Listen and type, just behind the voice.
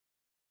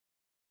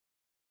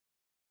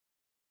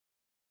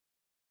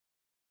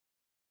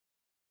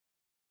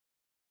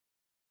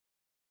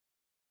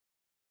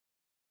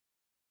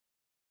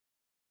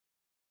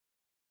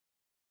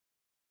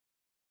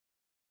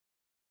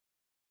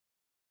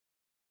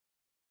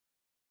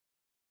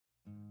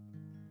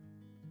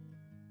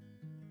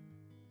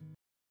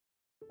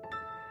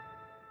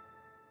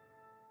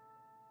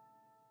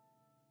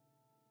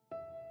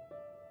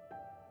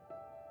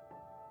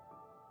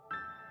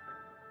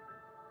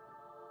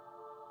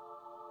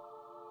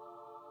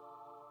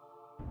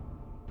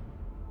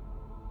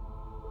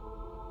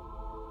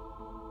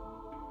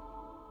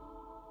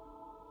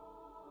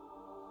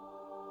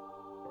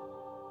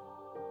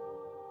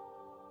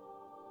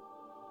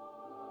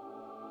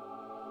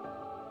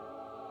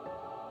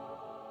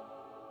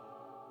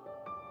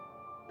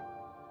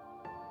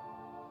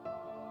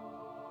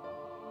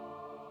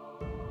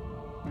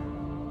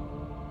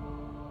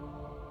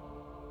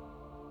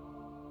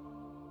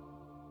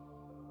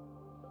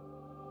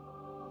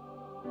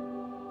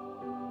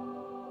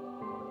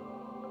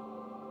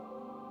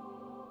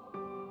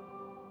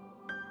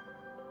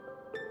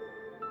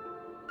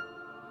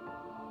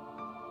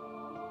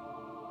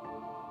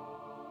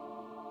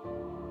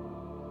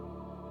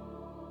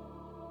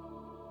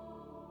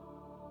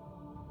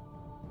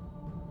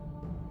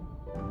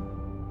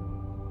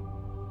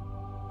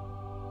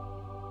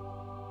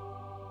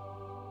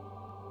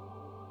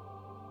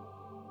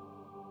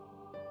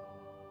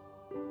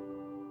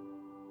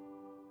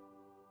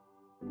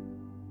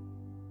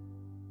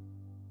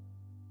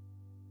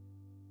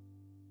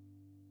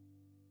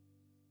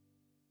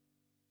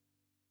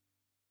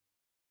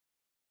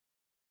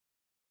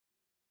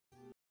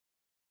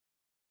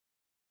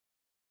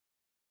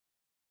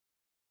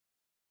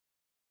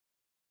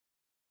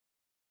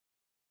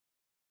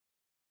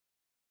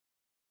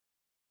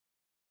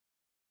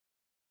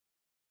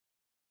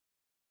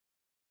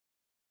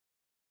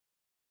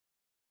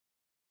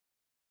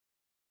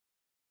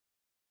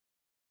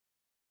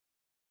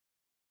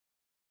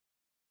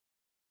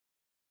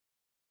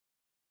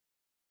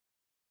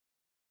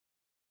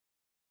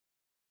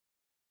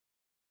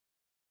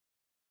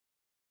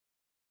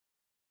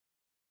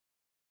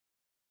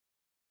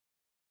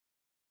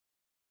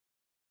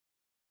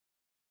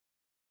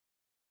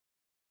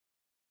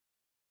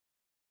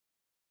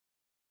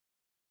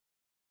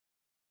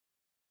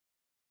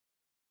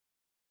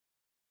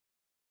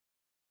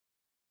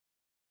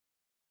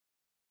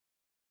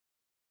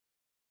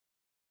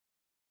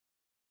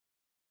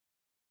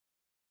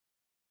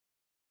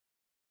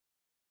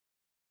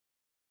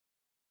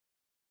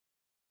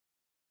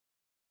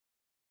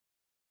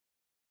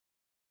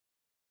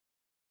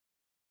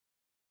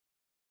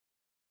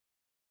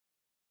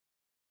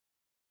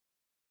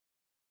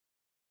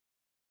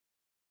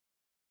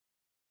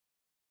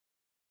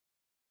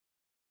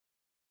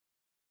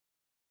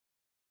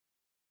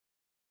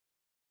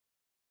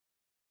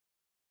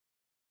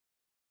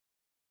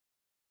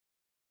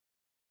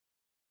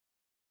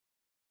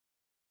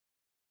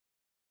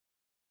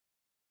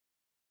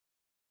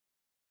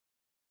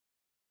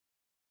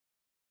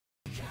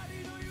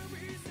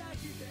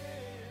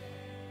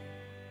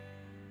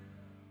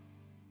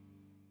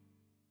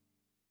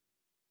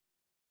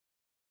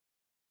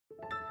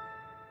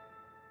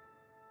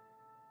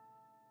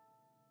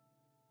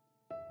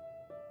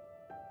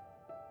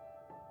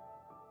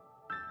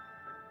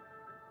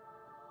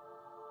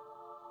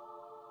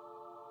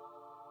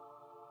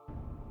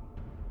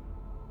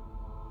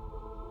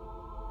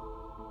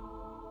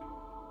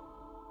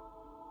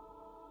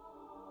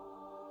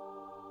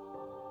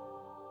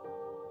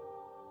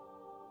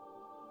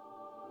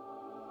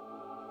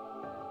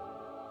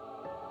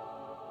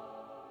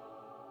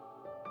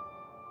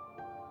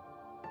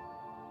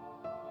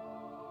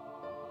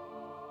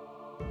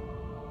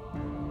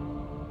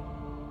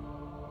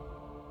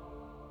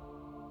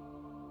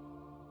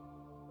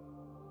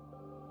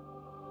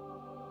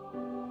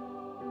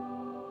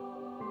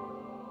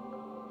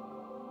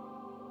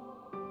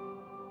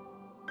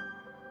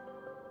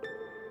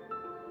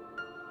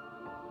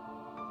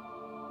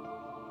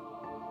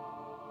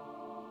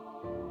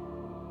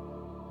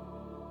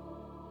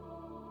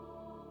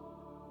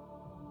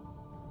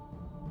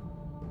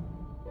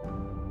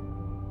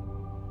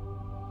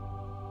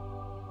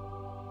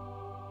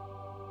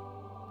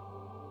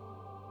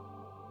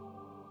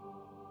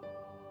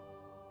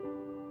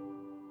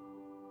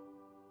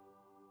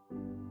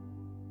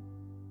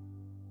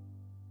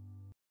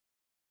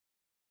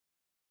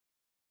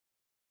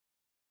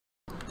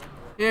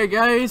Hey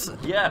guys,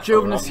 Yeah,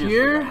 Jonas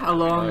here,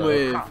 along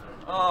with...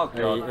 Oh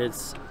god.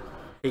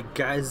 Hey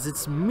guys,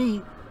 it's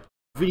me,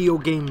 Video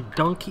Game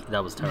Donkey.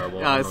 That was terrible.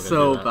 Yeah, it's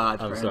so bad,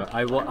 I'm friend.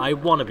 sorry. I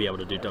want to be able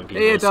to do Donkey.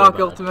 Hey voice Dark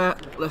so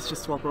Ultimate, let's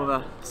just swap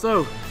over.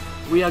 So,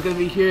 we are going to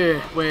be here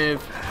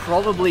with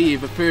probably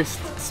the first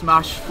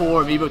Smash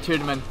 4 Amiibo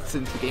Tournament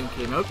since the game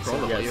came out,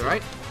 probably, yes.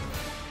 right?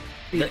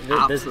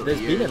 There's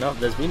been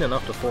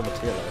enough to form a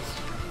tier list.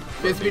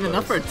 There's been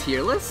enough for a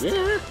tier list?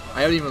 Yeah.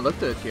 I haven't even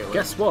looked at a tier list.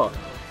 Guess what?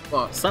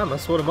 What?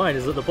 Samus, one of mine,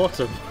 is at the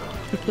bottom.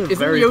 Isn't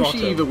Very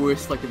Yoshi bottom. the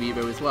worst like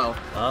Amiibo as well?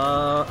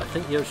 I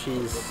think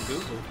Yoshi's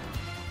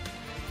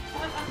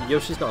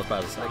not as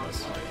bad as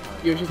Samus.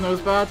 Yoshi's not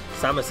as bad?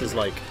 Samus is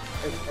like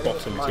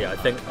bottom tier. I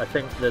think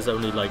there's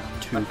only like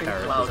 2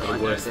 characters that are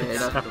worse than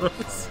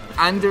Samus.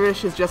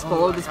 Anderish has just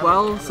followed as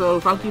well,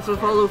 so thank you for the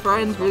follow,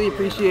 friends. Really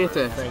appreciate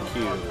it. Thank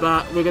you.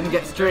 But we're going to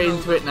get straight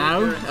into it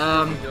now.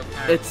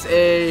 It's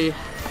a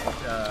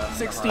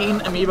 16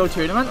 Amiibo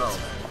tournament.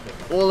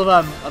 All of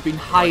them have been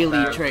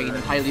highly trained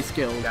and highly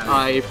skilled.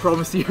 I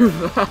promise you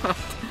that.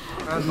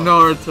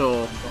 Not at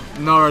all.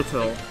 Not at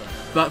all.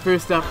 But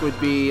first up would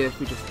be, if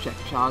we just check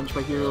the challenge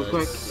right here real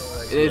quick.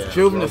 It is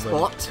Jonas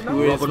Bot,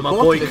 who is the my bot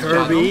boy of this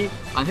Kirby. channel,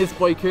 and his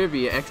boy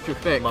Kirby, extra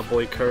thick. My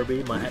boy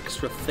Kirby, my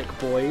extra thick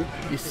boy.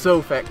 He's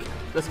so thick.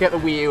 Let's get the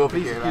Wii U over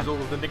Please here. use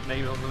all of the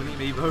nicknames on the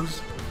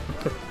Amiibos.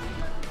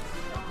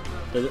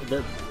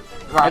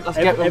 Right, let's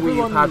get the Wii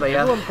U pad later.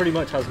 Everyone pretty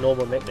much has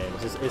normal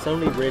nicknames. It's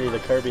only really the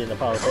Kirby and the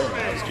Palutena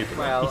that have stupid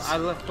Well, names. I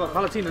left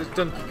Valentina as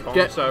Donkey Kong,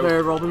 Get so...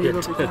 the Robin Yeah,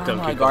 over here.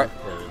 Donkey I got it.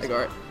 Kong. I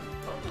got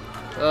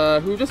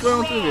it. Who just went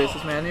onto the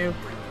versus menu?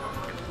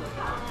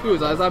 Who is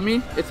that? Is that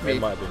me? It's me. It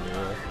might have been you.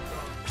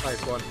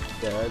 Nice one.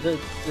 Yeah,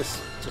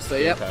 just So,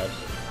 the yep. pad.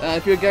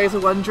 If you guys are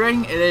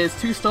wondering, it is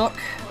 2 stock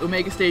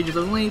Omega stages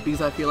only,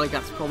 because I feel like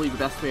that's probably the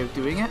best way of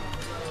doing it.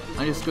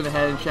 I'm just going to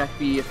head and check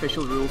the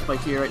official rules by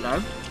here right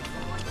now.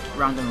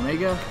 Random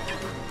Omega,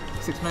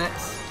 6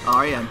 minutes,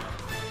 REM.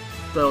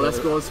 So let's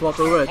go and swap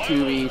over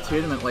to the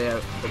tournament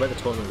layout. What about the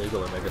tournament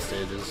legal Omega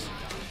stages?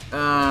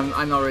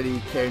 I'm not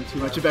really caring too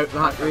much about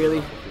that,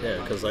 really. Yeah,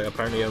 because like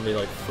apparently only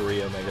like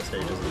 3 Omega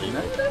stages are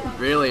legal.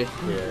 Really?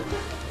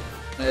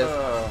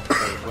 Yeah.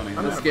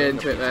 Let's get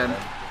into it then.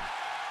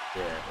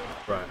 Yeah.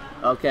 Right.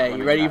 Okay,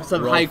 you ready for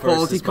some Rob high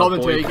quality versus my boy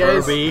commentary,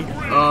 guys? Kirby.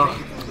 Oh,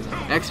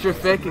 extra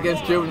thick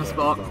against Jonas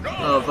Spot.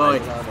 Oh boy.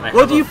 I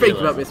What do you have a think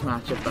feeling. about this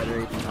matchup, by the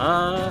way?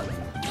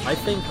 I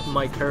think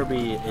my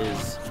Kirby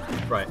is...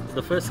 Right,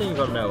 the first thing you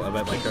gotta know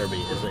about my Kirby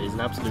is that he's an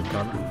absolute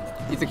cunt.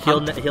 He's a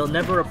cunt. He'll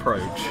never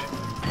approach,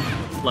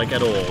 like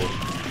at all.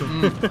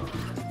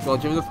 Well,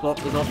 Jonas Spot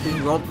is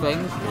often rob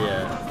things.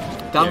 Yeah.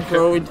 Down Yeah,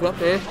 throw into up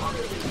here.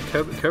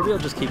 Kirby will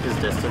just keep his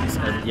distance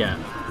and yeah,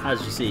 as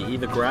you see,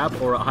 either grab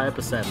or at higher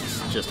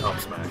percents, just up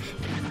smash.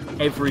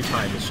 Every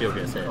time his shield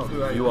gets hit,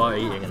 you are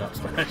eating an up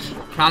smash.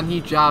 Can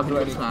he jab and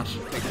up smash?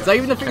 Is that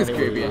even a thing as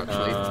Kirby,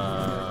 actually?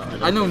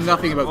 I know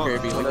nothing about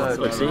Kirby, like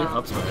Let's see, whatsoever.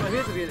 up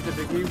smash. Here's the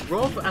big game.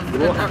 Rob and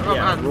Raw Yoshi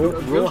are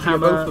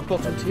Hammer. both the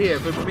bottom tier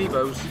for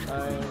Amiibos.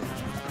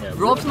 Yeah,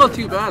 Rob's not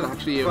too bad,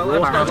 actually. Well, Raw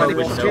that's Hammer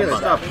not is no tier fun.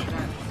 stuff.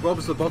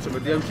 Rob's the bottom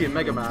with Yoshi and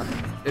Mega Man.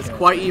 It's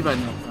quite even.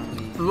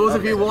 For those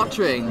of you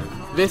watching,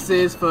 this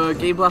is for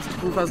Gameblast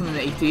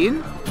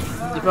 2018.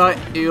 If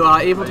you are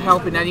able to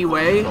help in any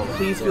way,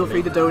 please feel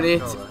free to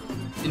donate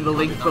in the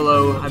link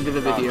below under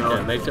the video.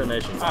 Yeah, make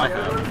donations. I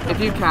have. If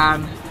you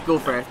can, go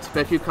for it.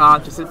 But if you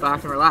can't, just sit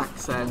back and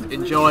relax and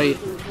enjoy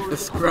the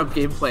scrub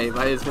gameplay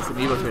that is this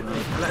Amiibo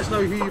tournament. And let us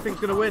know who you think's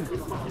going to win.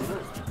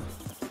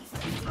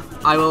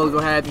 I will go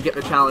ahead and get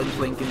the challenge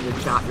link in the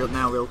chat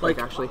real quick,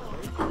 actually.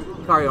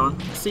 Carry on.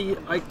 See,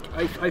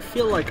 I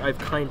feel like I've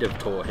kind of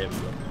taught him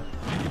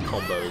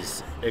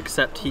combos,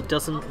 except he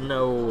doesn't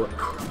know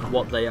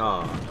what they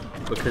are,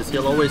 because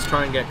he'll always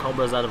try and get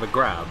combos out of a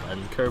grab, and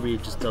Kirby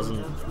just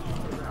doesn't.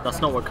 That's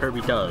not what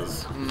Kirby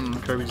does.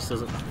 Kirby just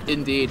doesn't.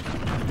 Indeed.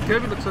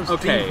 Kirby looks so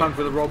Okay. steampunk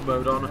with a Rob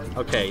mode on.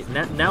 Okay,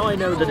 now I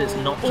know that it's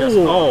not just.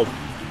 Ooh. Oh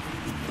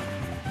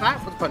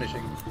That was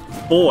punishing.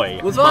 boy,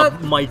 Was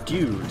that- my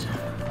dude.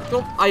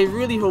 I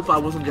really hope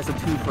that wasn't just a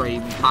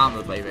 2-frame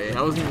hammer, baby.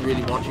 I wasn't even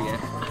really watching it.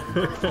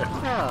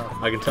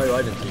 I can tell you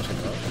I didn't teach him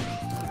that.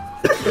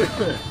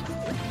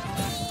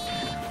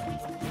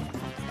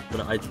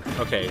 But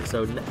okay,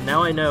 so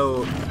now I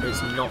know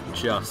it's not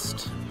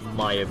just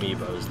my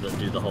Amiibos that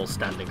do the whole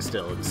standing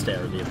still and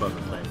stare at the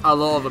opponent thing. A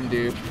lot of them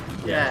do.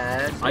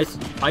 Yeah. I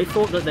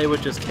thought that they were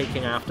just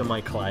taking after my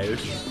Cloud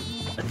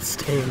and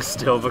staying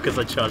still because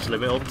I charge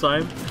limit all the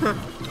time.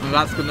 And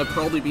that's going to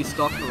probably be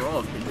stock for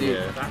Rob. Indeed.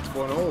 Yeah. That's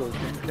 1-all.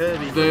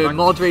 Kirby. The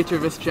moderator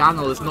of this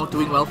channel is not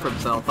doing well for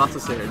himself, that's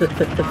a certain. It's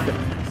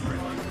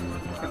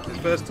the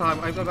first time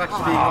I've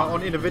actually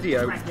on in a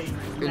video.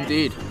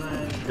 Indeed.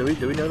 Do we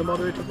know the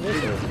moderator for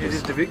this? Or It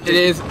is the It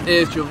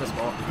is Jonas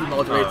Spot. He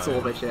moderates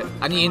all this shit.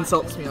 And he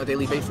insults me on a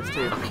daily basis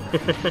too.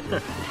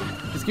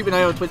 Just keep an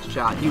eye on Twitch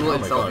chat, he will Oh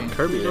my insult god, me.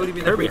 Kirby, He's already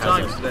been Kirby there 3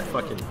 has times a today.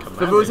 fucking command.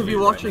 For those of you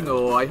watching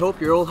though, I hope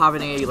you're all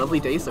having a lovely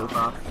day so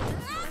far.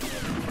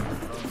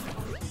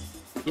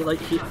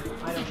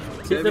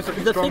 See,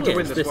 the thing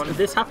is,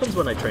 this happens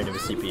when I train him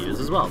with CPUs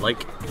as well.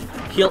 Like,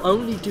 he'll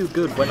only do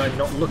good when I'm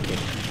not looking.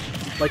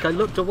 Like, I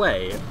looked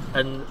away,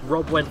 and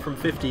Rob went from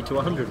 50 to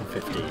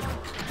 150.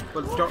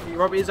 Well,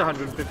 Rob is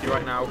 150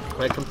 right now.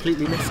 I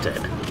completely missed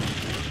it.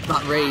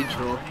 That rage,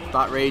 though.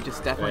 That rage is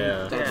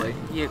definitely deadly.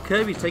 Yeah,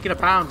 Kirby's taking a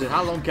pound, and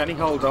how long can he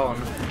hold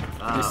on?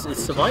 It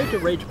survived a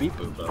rage beat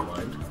boop, though,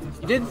 mind.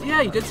 You did,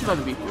 yeah, you did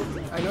survive a beat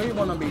boop. I know you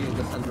want to be in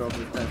the center of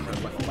the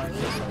attention, but you might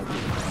just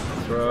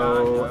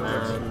Throw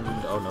and...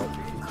 oh no,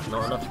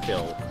 not enough to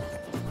kill.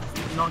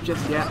 Not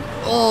just yet.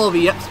 Oh,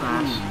 the up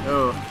smash.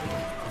 Oh.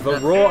 The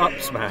raw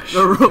up smash.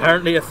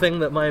 Apparently a thing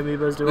that my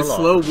amiibos do a lot. The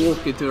slow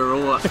walk into a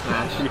raw up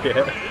smash.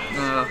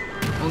 Yeah.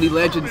 Only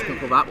legends can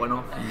pull that one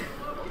off.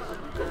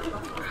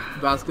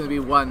 That's going to be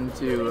one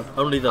to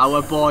only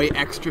our boy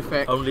Extra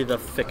Thick. Only the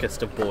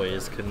thickest of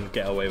boys can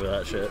get away with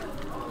that shit.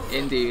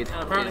 Indeed.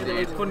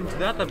 Apparently, according to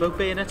that, they're both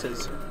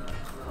bayonettas.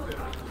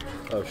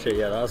 Oh shit,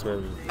 yeah, that's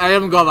been... I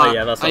haven't got that. Oh,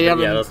 yeah, that's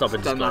not been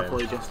done that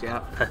displayed. fully just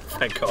yet.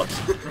 Thank God.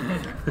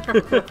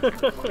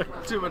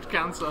 Too much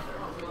cancer.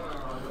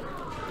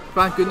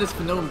 Thank goodness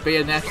for no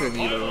Bayonetta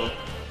amiibo.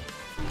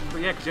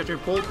 But yeah, because you have to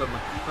import them.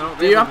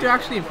 Do you have to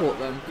actually import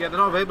them? Yeah, they're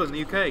not available in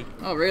the UK.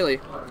 Oh really?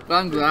 Well,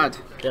 I'm glad.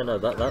 Yeah, no,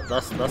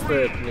 that's the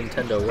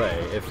Nintendo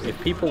way. If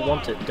people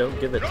want it, don't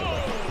give it to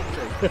them.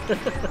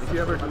 if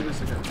you ever do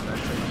this again,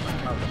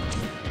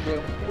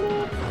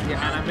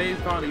 Yeah, and I may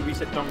finally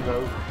reset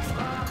Dongo.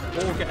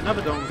 Or get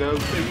another Dongo,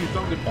 so use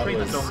Dongo to train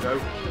the Dongo.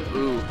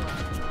 Ooh.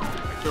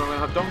 So I'm going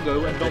to have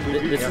Dongo and Dongo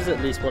Jr. This is at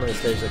least one of the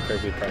stages that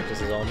Kirby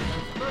practices on.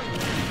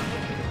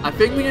 I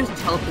think we need to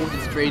teleport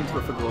him straight into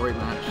a For Glory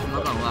match, I'm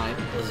not gonna lie.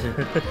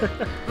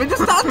 We're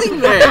just standing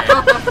there!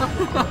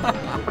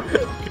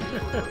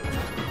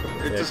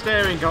 It's a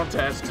staring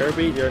contest.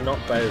 Kirby, you're not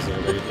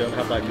Bowser, you don't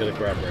have that good a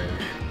grab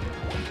range.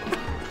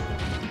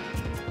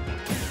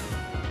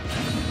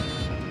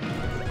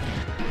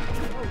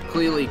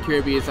 Clearly,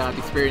 Kirby has had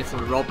experience in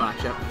a Rob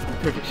matchup.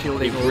 Perfect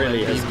shielding. He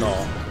really has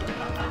not.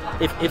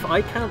 If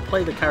I can't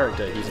play the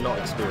character, he's not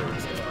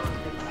experienced enough.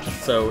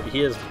 So he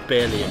has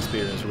barely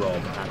experienced Rob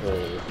at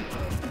all.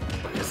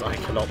 Because I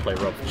cannot play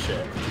Rob for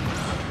shit.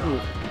 Ooh.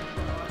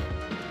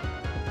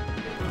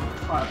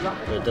 But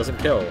it doesn't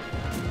kill.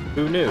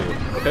 Who knew?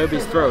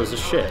 Kirby's throws are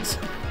shit.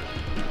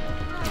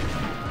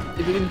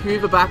 If you can hear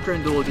the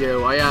background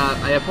audio, I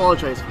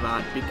apologise for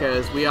that,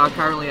 because we are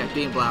currently at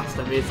Gameblast,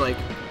 and it's like,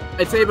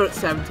 I'd say about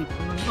 70,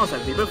 not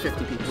 70, about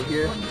 50 people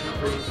here.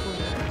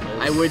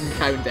 I wouldn't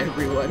count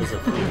everyone.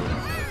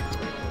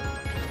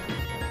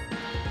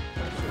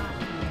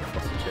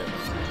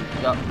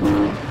 Yeah.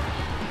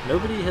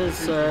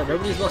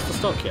 Nobody's lost the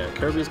stock yet.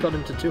 Kirby's got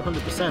him to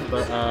 200%,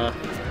 but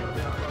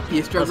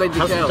he's struggling to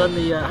hasn't done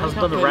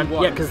the ramp.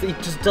 Yeah, because he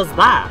just does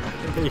that.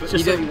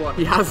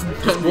 He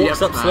hasn't done the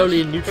walks up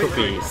slowly in neutral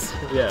piece.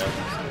 Yeah.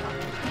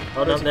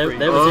 Oh no,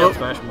 there was the up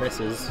smash,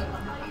 misses.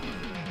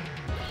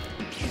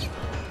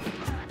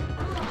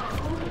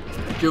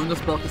 Given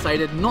Spot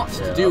decided not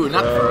to do an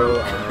up throw.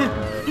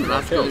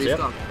 That's going to be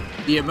stuck.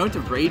 The amount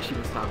of rage he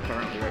must have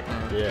currently right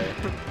now. Yeah.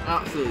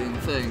 Absolutely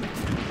insane.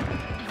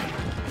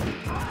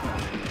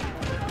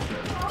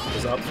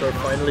 Does up throw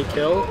finally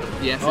kill?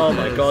 Yes, oh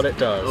my god, it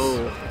does.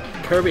 Oh.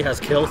 Kirby has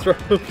kill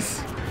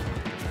throws.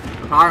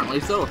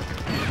 Apparently so.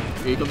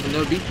 Here comes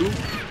another beat boop.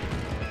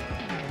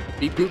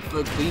 Beat boop for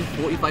a clean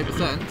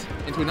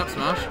 45% into an up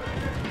smash.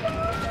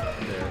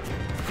 Yeah.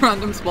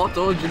 Random spot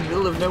dodge in the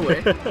middle of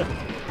nowhere.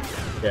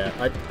 Yeah,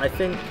 I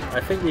think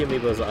the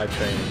amiibos that I've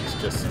trained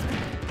just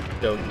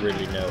don't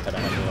really know how to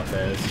handle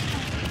affairs.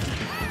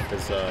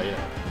 Because, you know,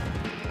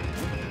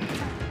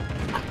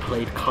 I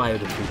played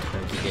Cloud a few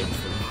times against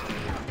them.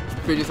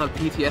 They just have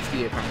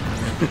PTSD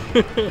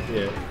apparently.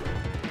 Yeah.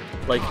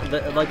 Like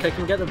I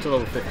can get them to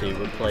level 50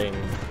 with playing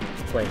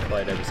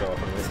Clyde every so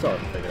often, and they still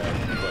haven't figured out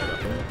how to play that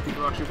way.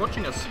 People are actually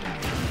watching us.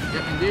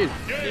 Yep, indeed.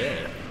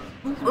 Yeah.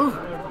 Ooh,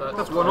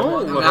 that's 1-all.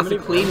 And that's a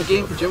clean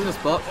game for Jonas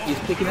Spot. He's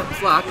picking up the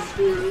slack.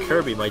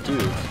 Kirby, my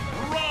dude.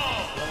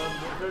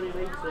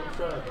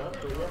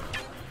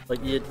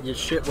 Like, you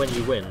shit when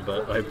you win,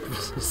 but I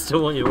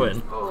still want you to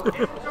win.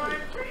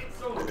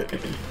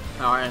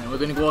 Alright, we're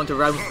going to go on to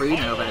round 3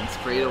 now then,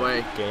 straight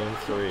away. Game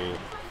 3.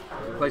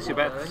 Place your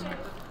bets.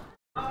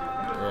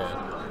 Yeah.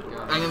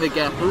 I'm going to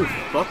get, ooh,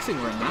 boxing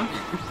ring now.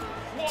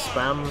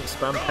 Spam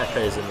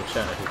Pepe's in the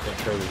chat if you think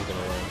Kirby's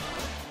going to win.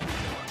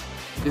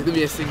 There's going to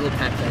be a single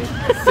Pepe.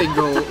 A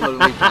single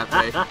lonely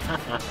Pepe.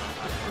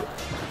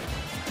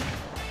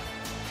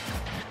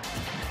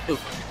 Ooh,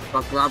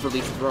 that grab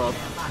releases Rob.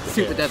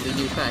 Super deadly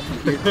new tech.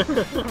 You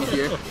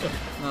hear?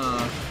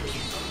 Oh.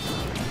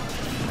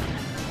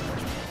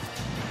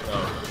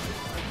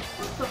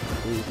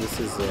 This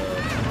is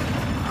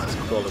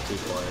quality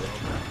play.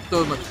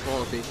 So much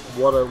quality.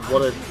 What a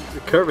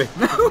Kirby.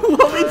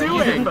 What are we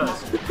doing?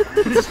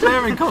 It's a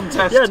staring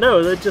contest. Yeah,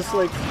 no, they're just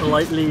like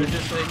politely. They're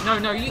just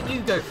like, no,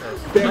 you go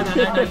first. No,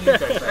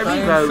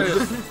 you go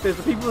first. There's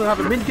the people who have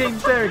a mid-game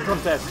staring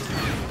contest.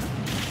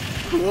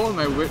 What am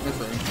I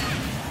witnessing?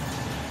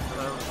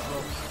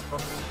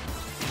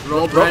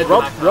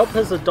 Rob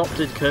has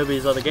adopted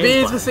Kirby's other game.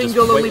 There's plan. the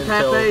single Just only wait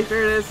until- Pepe.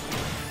 There it is.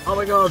 Oh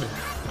my god,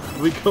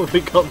 we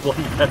got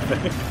one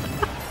Pepe.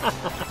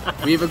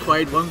 We've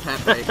acquired one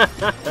Pepe.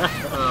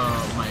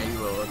 Oh my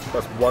lord.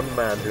 That's one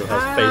man who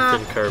has faith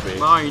in Kirby.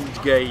 Mind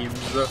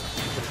games.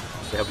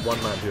 We have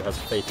one man who has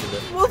faith in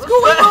it. What's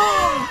going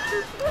on?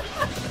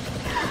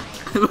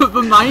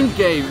 The mind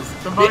games.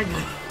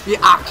 The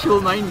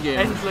actual mind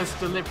games. Endless,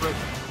 deliberate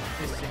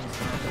hissing.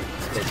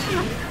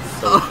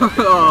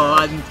 Oh,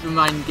 and the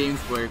mind games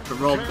work, but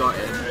Rob got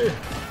it.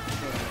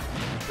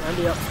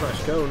 Randy up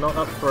smash, go, not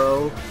up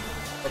throw.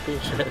 Fucking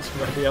shit,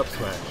 Randy up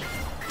smash.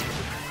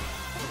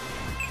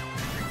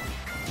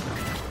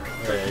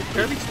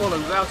 Kirby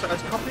swallows out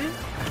as copy.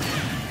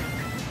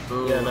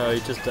 Yeah, no, he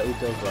does that.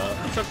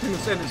 Something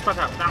that's in his back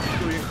out. That's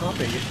doing a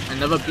copy.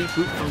 Another beat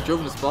boot from Joe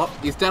on the spot.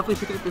 He's definitely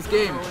picking up this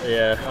game.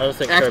 Yeah, I don't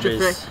think Extra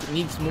Kirby's... trick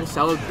needs more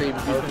salad cream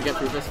if he's going to get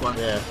through this one.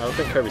 Yeah, I don't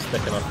think Kirby's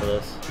thick enough for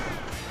this.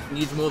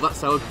 Needs more of that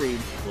salad cream.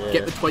 Yeah.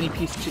 Get the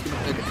 20-piece chicken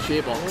nugget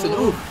share box, and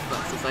oof,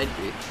 that's the side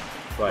B.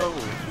 Right. Oh,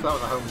 that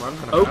was a home run.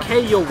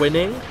 Okay, you're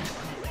winning,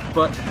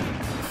 but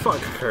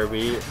fuck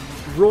Kirby.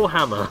 Raw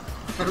hammer.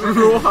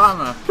 Raw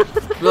hammer.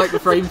 Like the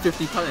frame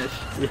 50 punish.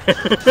 Yeah.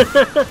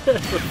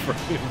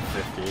 Frame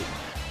 50.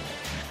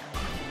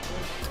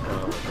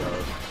 Oh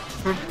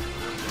my god.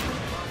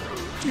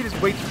 You just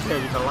wait for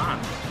Kirby to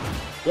land.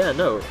 Yeah,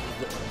 no.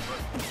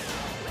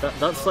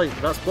 That's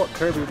what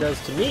Kirby does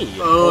to me.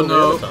 Oh all the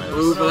no. other times.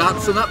 Oh, but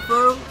that's an up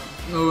throw?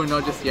 No,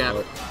 not just yet.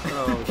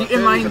 Oh, Keep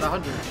in mind,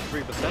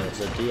 103%. It's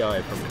a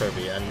DI from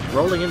Kirby and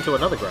rolling into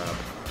another grab.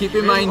 keep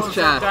in mind,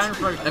 chat.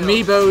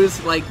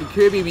 Amiibos, like the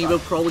Kirby Amiibo,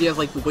 probably has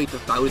like the weight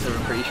of Bowser.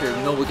 I'm pretty sure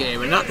in no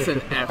game, and that's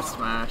an F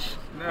smash.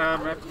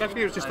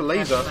 Maybe it was just a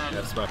laser.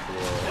 Yeah, smash the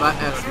wall.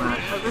 That F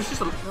smash. It was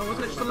just a, no,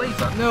 wasn't it just a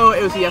laser? No,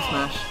 it was the F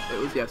smash. It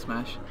was the F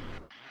smash.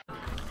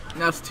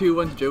 And that's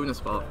 2-1 to Joe in the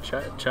spot.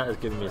 Chat is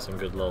giving me some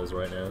good lols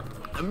right now.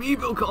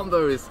 Amiibo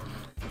combos.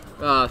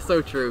 Ah,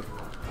 so true.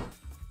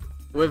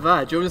 With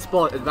that, Joe in the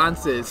spot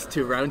advances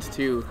to round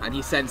 2, and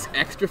he sends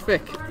extra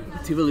thick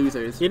to the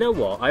losers. You know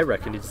what? I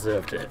reckon he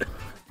deserved it.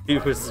 He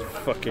was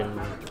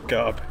fucking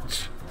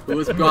garbage. Who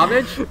was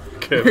garbage?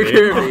 Kirby.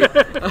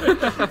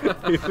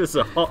 Kirby. He was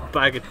a hot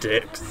bag of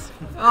dicks.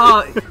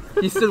 Oh,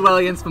 he stood well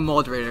against the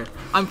moderator.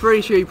 I'm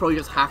pretty sure he probably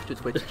just hacked the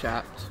Twitch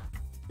chat.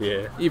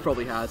 Yeah. He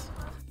probably has.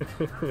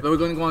 But we're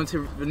going to go on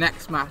to the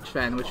next match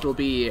then, which will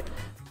be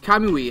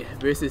Kamui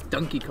versus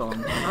Donkey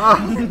Kong.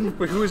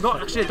 Who is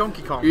not actually a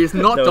Donkey Kong. He is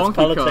not No, it's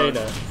Donkey Kong.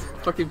 Palutena.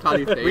 Fucking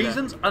Palutena.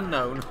 Reasons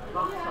unknown.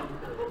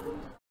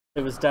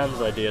 It was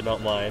Dan's idea,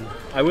 not mine.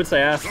 I would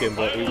say ask him,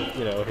 but he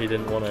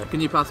didn't want to.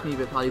 Can you pass me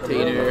the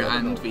Palutena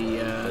and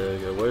There we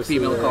go. the Where's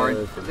female the, card?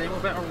 Is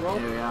anyone better roll?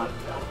 There we are.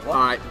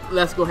 Alright,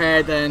 let's go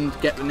ahead and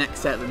get the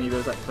next set of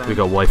Amiibos up then. We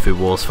got waifu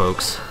wars,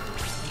 folks.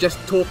 Just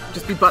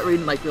be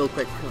buttering like real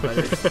quick about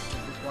it.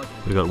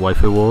 We got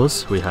waifu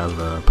wars. We have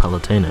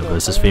Palutena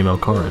versus female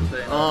Corin.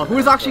 Oh, who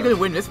is actually going to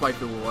win this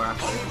waifu war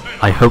actually?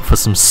 I hope for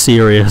some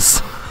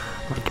serious,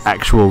 like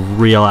actual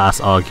real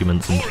ass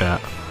arguments in chat.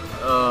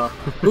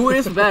 Who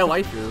is the better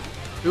waifu?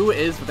 Who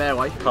is the better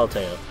waifu?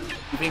 Palutena.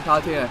 You think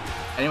Palutena?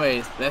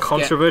 Anyways, let's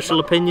Controversial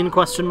opinion?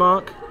 Question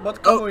mark.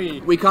 Oh,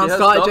 we can't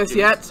start it just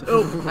yet.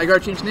 Oh, I gotta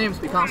change names.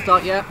 We can't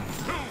start yet.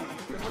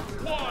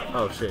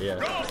 Oh shit,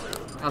 yeah.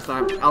 That's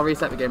fine. I'll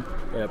reset the game.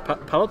 Yeah,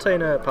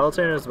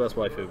 Palutena is the best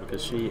waifu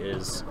because she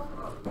is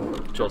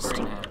just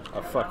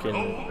a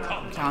fucking.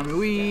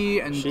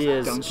 Kamui and She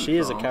is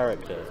a Kong.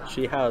 character.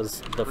 She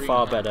has the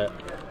far better.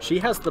 She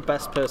has the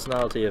best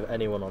personality of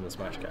anyone on the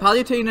Smash cast.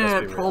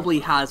 Palutena probably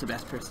has the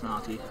best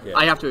personality. Yeah.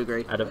 I have to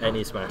agree. Out of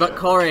any Smash. But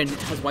cast. Corin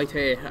has white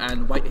hair,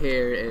 and white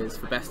hair is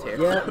the best hair.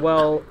 Yeah,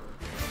 well,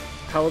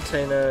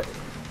 Palutena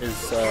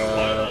is.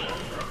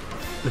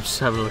 Let's just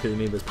have a look at the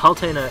Amiibos.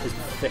 Palutena is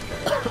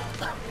thicker,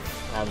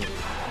 and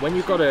when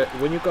you got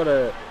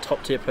a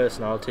top tier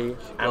personality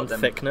and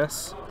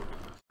thickness,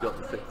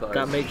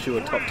 that makes you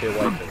a top tier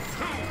waifu.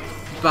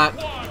 But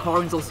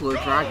Corin's also a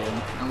dragon,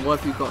 and what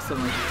if you've got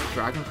some like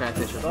dragon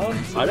fetish or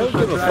something? I don't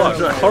give a fuck.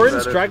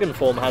 Corin's dragon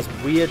form has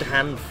weird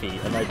hand feet,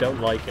 and I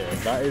don't like it.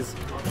 That is.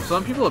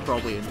 Some people are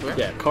probably into it.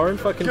 Yeah, Corin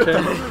fucking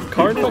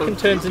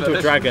turns into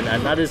a dragon,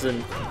 and that is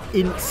an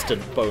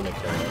instant boner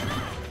killer.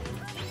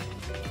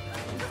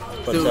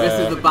 But, So this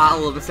is the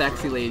battle of the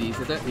sexy ladies,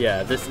 is it?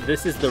 yeah, this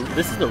is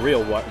the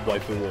real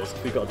waifu wars.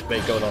 We got a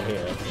debate going on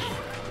here.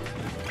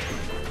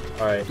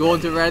 All right. Go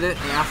onto Reddit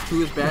and ask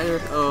who is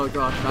better. Oh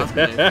gosh, that's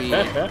gonna be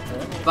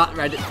that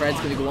Reddit thread's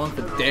gonna go on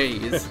for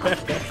days.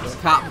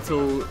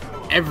 Capital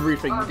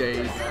everything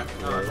days.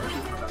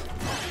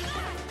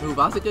 Ooh,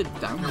 that's a good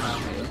down.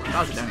 That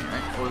was a downy,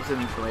 right? Or was it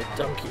neutral?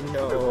 Donkey,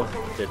 no.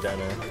 Did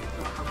downer.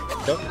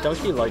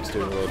 Donkey likes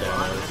doing low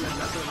downers.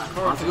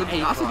 That's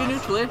a good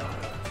neutral.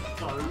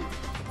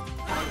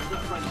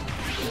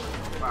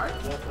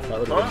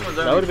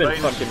 That would have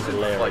been fucking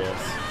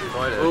hilarious.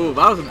 Oh,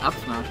 that was an up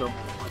smash.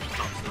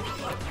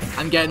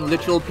 I'm getting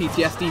literal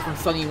PTSD from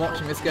Sunny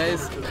watching this,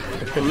 guys.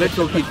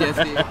 Literal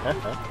PTSD.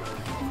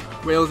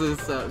 Wales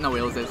is, no,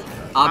 Wales is.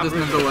 Abra's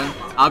number one.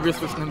 Abra's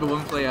first number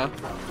one player.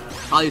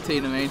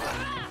 Palutena main.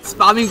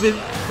 Spamming the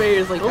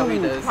spears like how he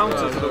does.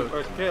 Counter for the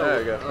first kill. There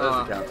we go.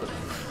 There's the counter.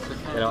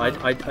 You know,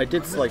 I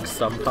did like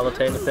some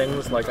Palutena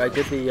things. Like I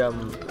did the It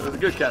was a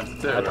good counter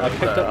too. I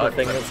picked up the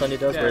thing that Sunny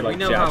does, where he like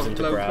jabs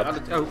into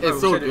grab.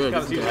 It's so good.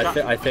 I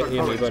think the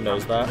Amiibo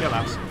knows that.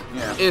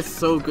 Yeah. It's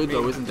so good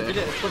though, isn't We it? did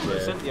it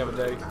 100% the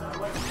other day.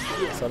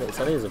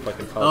 Sunny is a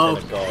fucking Oh,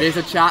 Palutena god. there's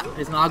a chat.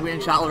 There's an argument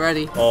in chat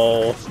already.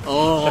 Oh.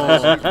 Oh.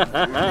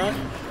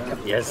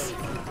 Yes.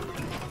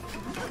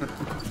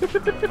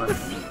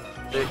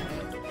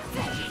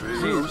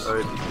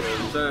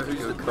 So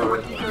who's the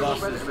current?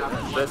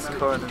 Best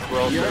current as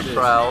well. So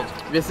proud.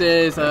 This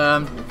is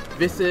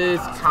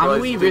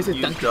Kamui versus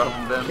Donkey Kong.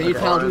 Can you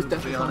tell who's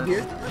Donkey Kong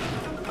here?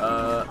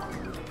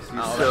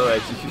 He's so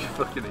edgy. You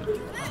fucking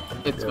idiot.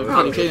 It's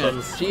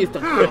Palutena. She is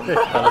Donkey Kong.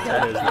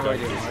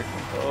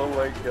 Oh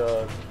my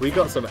god. We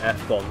got some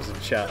F-bombs in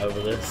chat over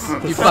this.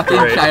 You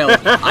fucking child.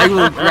 I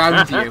will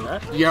ground you.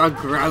 You're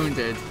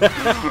grounded.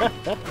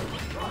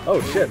 Oh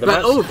shit, the But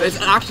match. oh, there's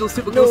an actual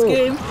super close No.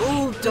 game.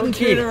 Oh,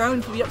 Donkey. turn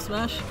around for the up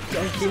smash.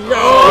 Donkey, no!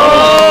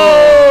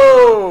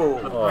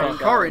 Oh.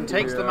 Corin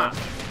takes the match.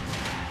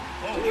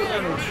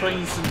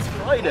 Trained since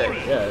Friday.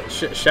 Yeah,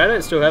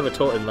 shoutouts to whoever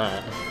taught him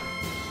that.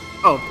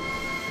 Oh,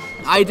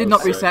 I did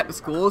not sick. reset the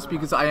scores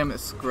because I am a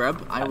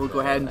scrub. I will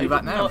go ahead and do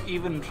that now. Not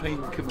even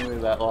trained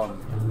Kamui that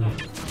long.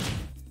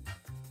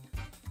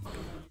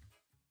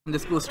 And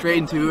just go straight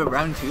into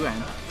round 2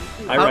 then.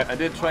 I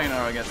did train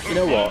her against. You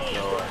know what?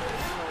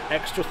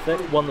 Extra Thick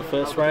won the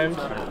first round,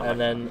 and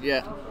then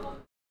Yeah.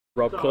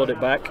 Rob clawed it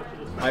back.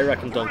 I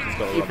reckon Donkey's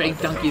got it. You think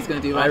Donkey's gonna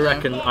do that?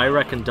 I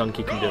reckon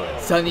Donkey can do it.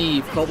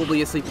 Sunny,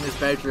 probably asleep in his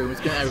bedroom, is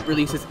gonna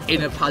release his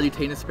inner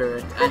Palutena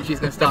spirit, and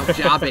she's gonna start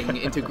jabbing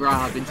into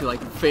grab, into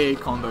like fade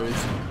combos,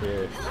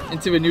 Yeah.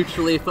 into a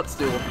neutral A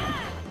footstool.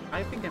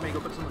 I think I may go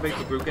put some bait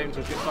for group games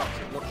or shit box.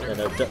 You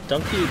know,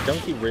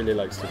 Donkey really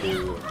likes to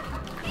do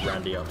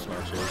Randy up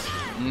smashes.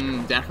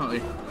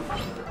 Definitely.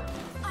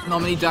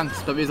 Not many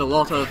dunks, but there's a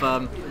lot of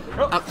up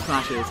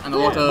smashes and a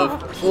lot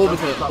of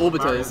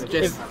orbiters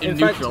just in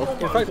neutral.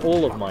 In fact,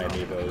 all of my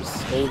amiibos,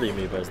 all the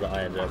amiibos that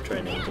I ended up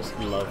training, just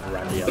love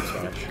Randy up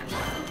smash.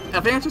 I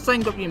think that's just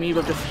saying that the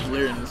amiibo just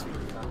learns.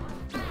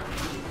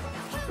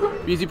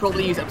 Because you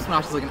probably use up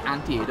smash as like an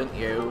anti, don't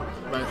you,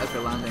 as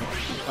they're landing?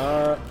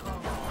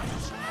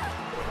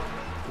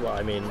 Well,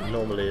 I mean,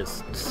 normally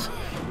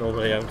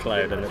I'm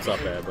Cloud and it's up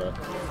there, but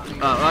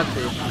Oh, that's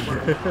true.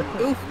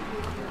 Oof.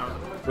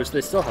 which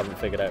they still haven't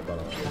figured out, by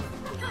the way.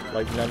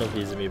 Like none of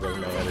these amiibos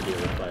know how to deal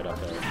with Cloud up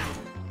there.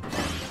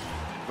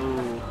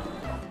 Ooh.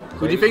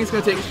 Who do you think is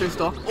going to take a straight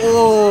stock?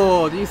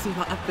 Oh, do you see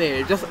that up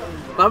there? Just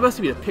that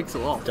must be a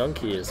pixel off.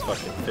 Donkey is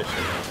fucking fishing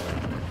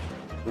right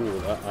now.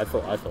 Ooh, I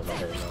thought that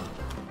hurt him.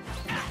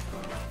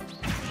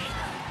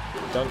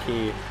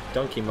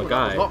 Donkey, my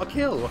guy. What a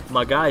kill!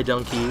 My guy,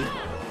 Donkey.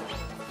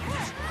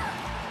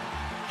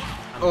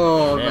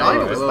 Oh, Man, my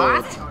what was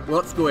lord.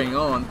 What's going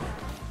on?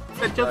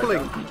 They're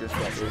juggling.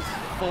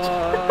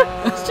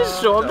 It's just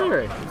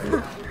strawberry.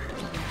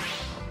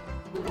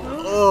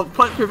 Oh,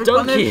 punch perfect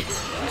Donkey.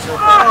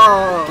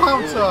 Oh,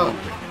 Counter!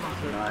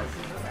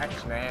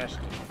 That's nasty.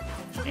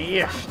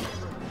 Yes!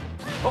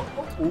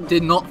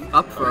 did not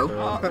up throw. Is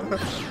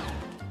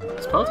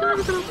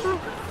Palutena gonna up throw?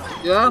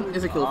 Yeah,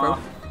 it's a kill throw.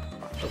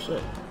 Oh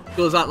shit.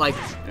 Goes at like,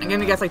 I'm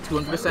gonna guess like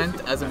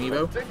 200% as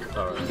Amiibo. I'm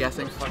Alright.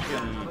 guessing.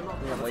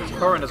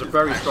 Corin has a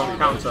very strong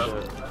counter.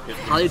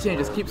 Palutena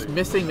just keeps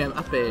missing them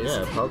up airs.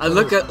 Yeah, Palutena And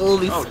look at all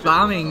these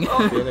spamming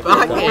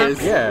back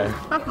airs. Yeah.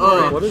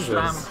 Oh, What is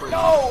this?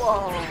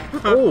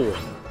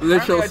 Oh!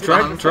 literal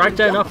spam. Drag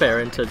down up air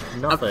into Up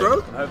nothing.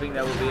 throw? Hoping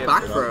there will be a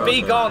Back throw.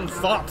 Be gone,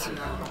 thought!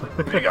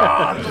 Be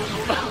gone!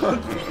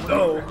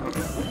 No!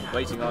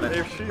 Waiting on it.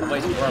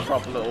 Waiting for a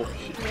proper little.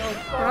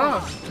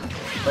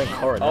 Playing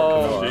Corin, not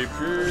Oh,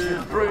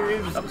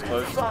 Camilla. that was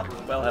close.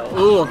 Well held.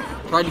 Oh,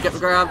 trying to get the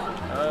grab.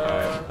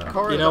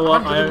 You know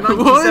what?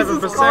 What is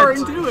this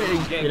Corin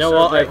doing? You know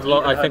what?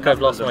 I think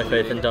I've lost my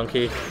faith in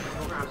Donkey.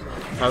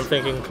 I'm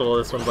thinking claw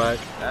this one back.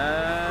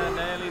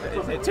 Nearly.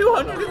 Is it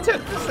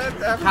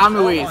 210%?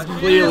 Kamui is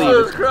clearly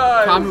Jesus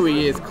Christ.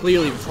 Kamui is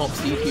clearly the top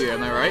seed here,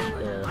 am I right?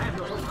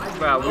 Yeah.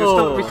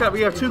 Well,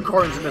 we have two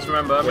Corins in this,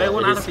 remember? A male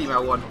one and a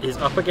female one. He's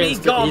up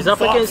against gone, he's up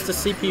Fox. against the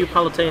CPU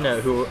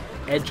Palutena who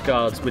edge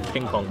guards with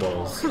ping pong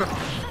balls. I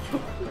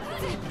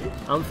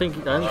don't think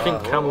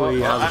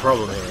Kamui has a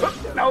problem here.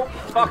 No,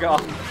 fuck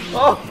off.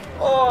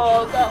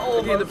 Oh, that all.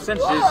 Looking at the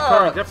percentages,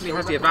 Corin definitely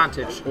has the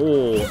advantage.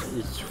 Oh,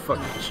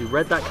 she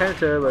read that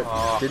counter but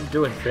didn't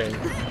do anything.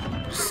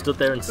 Just stood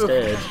there and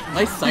stared.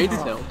 Nice side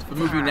tilt. The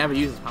move you never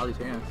uses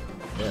Palutena.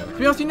 Yeah. To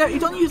be honest, you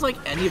don't use like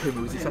any of her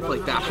moves except for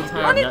like dash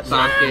attack,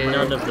 back air.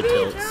 None of the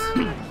tilts.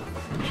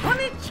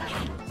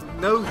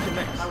 No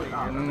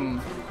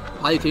connection.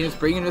 Palutena's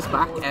bringing us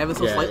back ever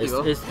so Yeah, slightly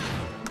though.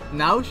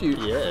 Now she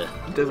yeah.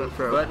 doesn't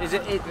throw. But is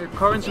it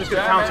Corin's just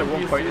going to counter at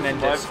one point and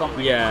end this?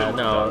 Yeah,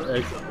 no,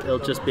 it'll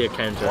just be a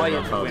counter and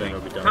then Palutena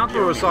will be done.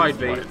 Counter or a side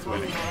B?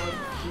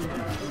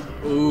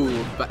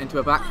 Ooh, back into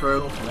a back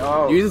throw.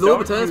 No, Uses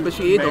don't Orbiters, use but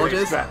she melee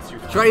dodges. strats, you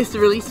Tries to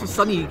release the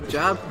Sunny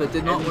jab, but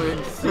did not work.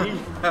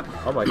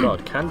 Oh my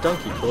god, can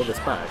Donkey pull this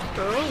back?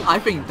 I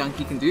think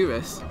Donkey can do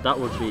this. That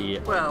would be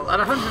Well, at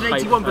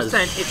 181%, hype as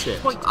it's shit.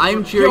 point.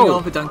 I'm cheering Yo,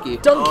 on for Donkey.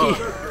 Donkey!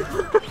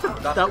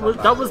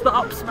 that was the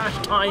up smash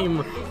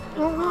time!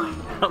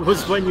 That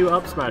was when you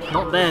up smash,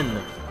 not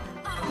then!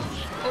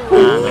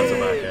 And that's a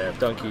back air.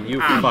 Donkey, you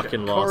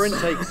fucking Corin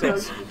lost. takes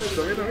it.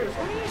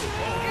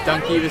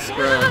 Donkey was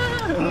screwed.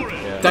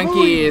 Yeah.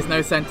 Donkey is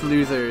now sent to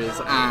losers,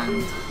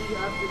 and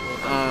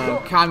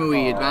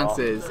Kamui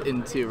advances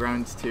into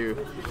round 2.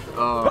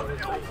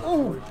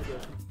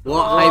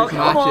 What hype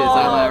matches,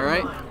 am I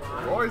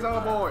right? Boy's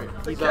our boy.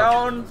 The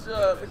count.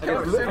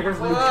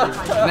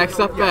 Next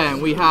up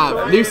then, we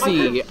have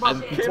Lucy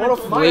and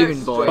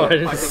Flaming Boy. I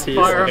didn't see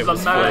Fire his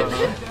Emblem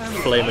name.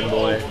 Flaming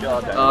boy.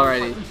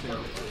 Alrighty.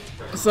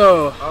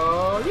 So,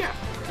 Yeah.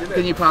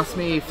 can you pass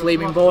me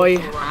Flaming Boy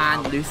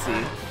and Lucy?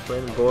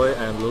 Flaming boy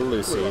and little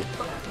Lucy.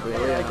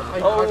 Yeah.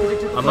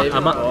 A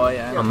Flaming Boy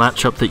and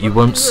matchup that you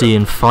won't see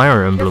in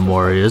Fire Emblem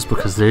Warriors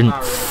because they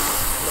didn't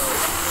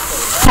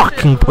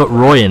fucking put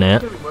Roy in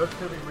it.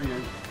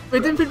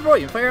 Wait, didn't put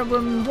Roy in Fire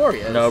Emblem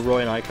Warriors? No, Roy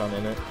and Icon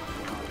in it.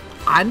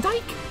 And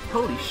Ike?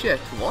 Holy shit,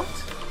 what?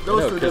 Those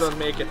No, two 'cause- didn't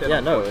make it in. Yeah,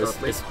 no,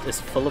 unfortunately. it's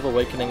full of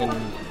Awakening and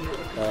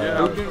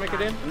Who didn't make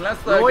it in? Unless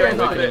they're Roy going and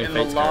to Ike put it in the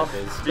Fates last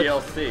characters.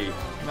 DLC.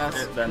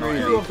 That's They're not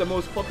crazy. Two of the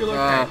most popular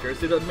characters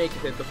didn't make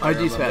it into Fire How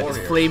do you Emblem spell it? It's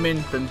Warriors.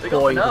 Flaming then got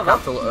Boy with a Minerva.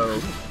 capital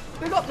O.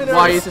 They got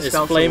Why is it It's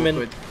spelled so Flamin'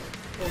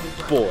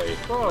 awkward? Boy.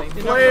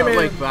 Flaming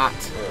Like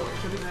that.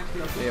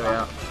 There we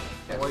are.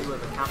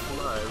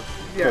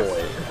 Yes.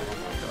 Boy.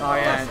 Oh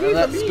yeah, He's a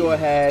let's meme. go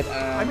ahead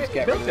I and mean,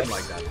 get built rid of him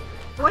this. like that.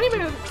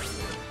 Flaming.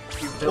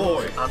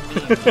 Boy.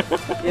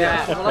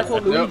 Yeah, well, I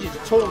thought Nope. Luigi's a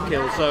taunt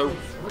kill, so.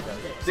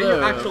 Did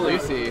you actually?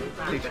 Lucy,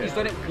 He's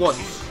done it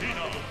once.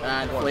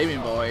 and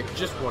Flaming Boy.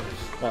 Just once.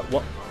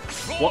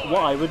 What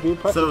I would be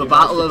impressed So with the you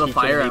Battle is of the teach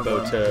Fire an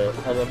Emblem.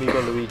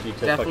 Amiibo Luigi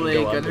to Definitely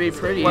fucking go gonna be under the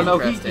pretty Well, no,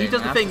 he interesting. does the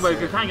that's thing where for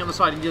he can hang on the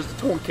side and he does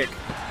the taunt kick. stage.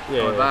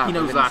 Yeah, Like that. He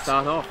knows We're gonna that.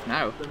 Start off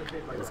now.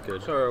 that's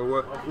good.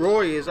 So,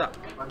 Roy is up.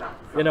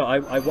 You know, I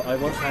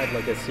once had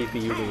like a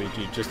CPU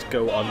Luigi just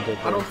go under the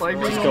I don't like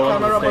being just on go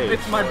under camera, the but stage.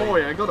 it's my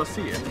boy. I gotta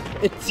see it.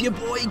 It's your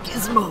boy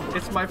Gizmo.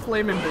 It's my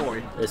flaming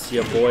boy. It's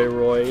your boy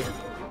Roy.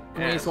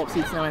 Can we swap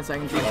seats now in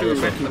seconds? He should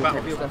have been to the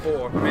battlefield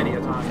before many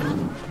a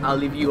time. I'll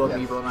leave you on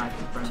Amiibo Mag.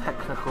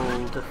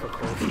 Technical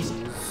difficulties.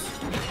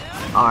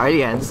 Alrighty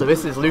then, so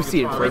this is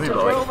Lucy and Flaming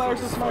Boy.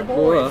 Versus my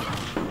boy.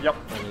 Yep.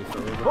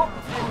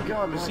 Oh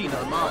god,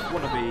 Messina, Mark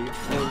wannabe,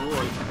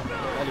 Roy.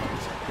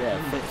 Yeah,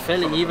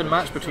 fairly even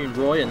match between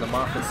Roy and the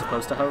Mark that's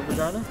supposed to have a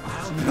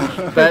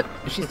vagina. But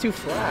she's too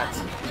flat.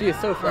 She is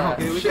so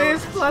flat.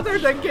 She's flatter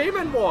than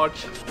Game &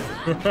 Watch.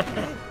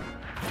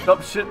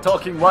 Stop shit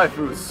talking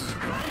waifus.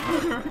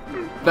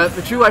 But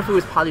the true waifu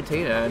is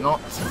Palutena,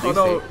 not Lucy.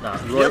 no. Nah,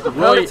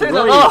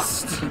 Palutena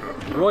lost.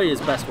 Roy is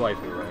best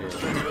waifu right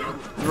here.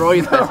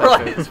 Roy's best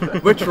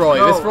waifu. Which Roy?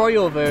 No. This Roy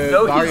or the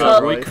No, he's Mario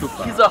a Roy?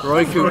 Cooper. He's a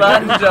Roy Cooper.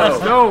 husbando.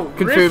 No, Griff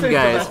Confirmed, is the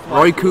guys. best Roy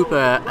one.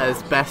 Cooper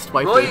as best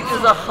waifu. Roy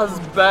is a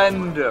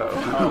husbando.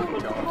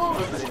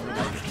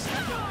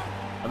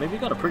 I mean, we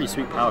got a pretty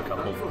sweet power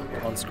couple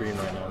on screen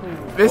right now.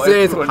 This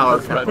is a Waifu power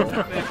and couple.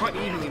 husbando. They're quite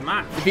evenly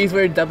matched. If he's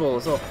wearing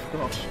doubles, oh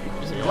gosh.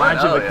 Just Oh,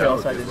 imagine the yeah,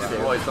 kills I okay, didn't do.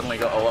 Roy suddenly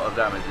got a lot of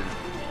damage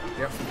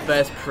in. But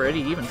it's pretty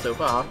even so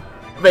far.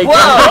 Whoa!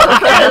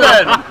 Okay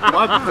then!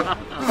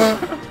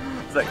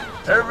 It's like,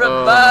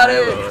 everybody,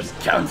 Oh,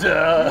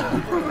 counter!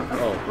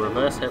 Oh,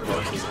 reverse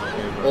hitbox is my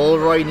favorite. All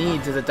Roy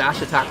needs is a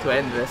dash attack to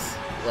end this.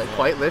 Like,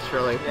 quite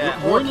literally.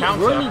 Yeah, Roy, or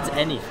counter. Roy needs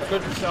anything,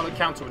 Good sound like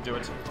counter would do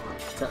it.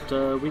 except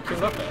we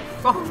can up there.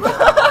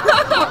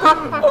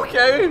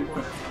 Okay.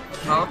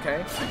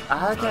 Okay.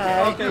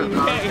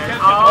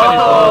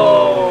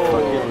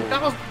 Oh!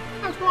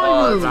 That's my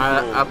Oh, move.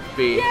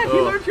 Upbeat. Yeah, he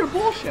Oh, learned your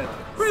bullshit.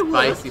 Great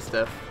work. spicy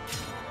stuff.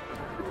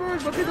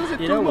 But he does it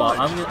You too know what?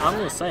 much. I'm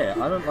gonna say it.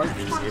 I don't like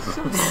these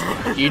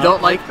games. You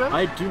don't like them?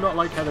 I do not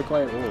like how they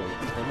play at all.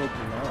 They make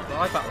me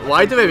mad.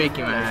 Why do they make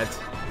you mad?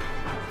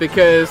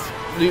 Because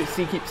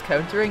Lucy keeps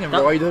countering and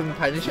That- Roy doesn't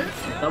punish it?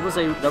 That was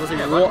a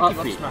raw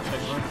upbeat.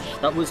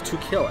 That was to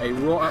kill a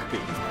raw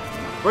upbeat.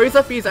 Roy's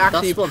upbeat is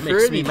actually That's what makes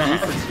pretty me mad.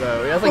 decent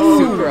though. He has like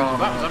super armor.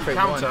 That was a for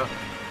counter. one.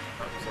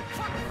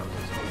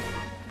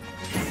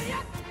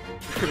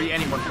 Could be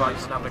anyone trying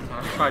to snap it.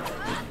 Tried.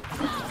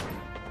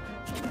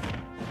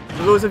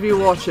 For those of you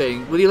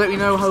watching, will you let me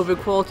know how the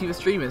quality of the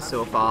stream is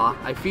so far?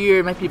 I fear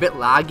it might be a bit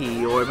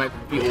laggy, or it might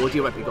be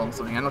audio might be gone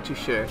something, I'm not too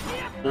sure.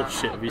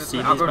 Bullshit. Have you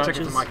seen I'll these go and check it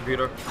matches? to my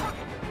computer.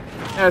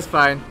 That's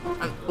fine.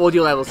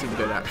 Audio levels seem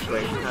good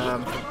actually.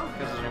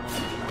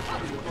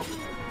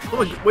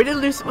 Oh,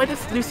 why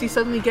does Lucy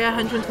suddenly get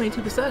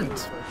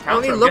 122%? I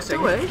only I'm looked guessing.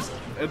 away.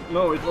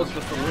 No, it was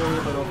just a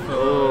little bit of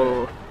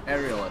Oh,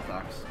 aerial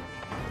attacks.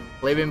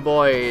 Flaming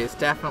Boy is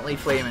definitely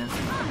flaming.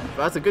 But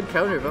that's a good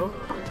counter though.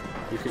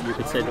 You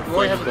could say that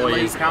Roy has Flame a Boy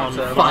delayed is on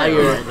counter. fire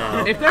Fire. right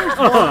now. If there's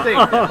one thing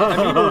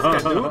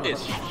Amiibos can do,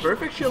 it's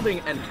perfect shielding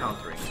and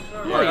countering.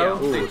 Oh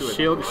yeah. Ooh,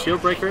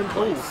 shield breaker in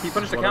place. He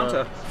punished the What a-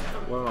 counter.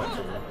 What an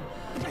option.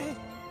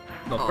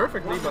 Not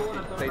perfectly,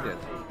 but they did.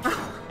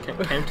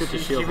 Counter to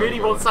shield. He really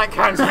breaker. wants that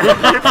counter.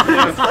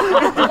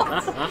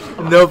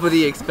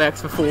 Nobody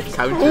expects the fourth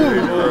counter in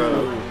a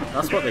row.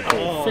 That's what they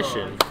call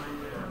fishing.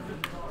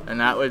 And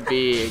that would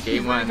be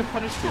game one to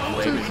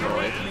Flaming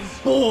Boy.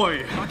 Boy!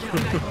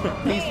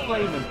 He's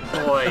flaming.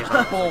 Boy.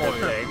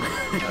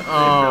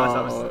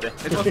 Oh,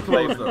 It was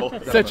flames though.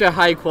 such a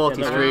high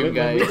quality stream,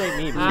 guys.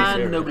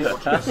 And nobody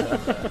watches.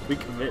 We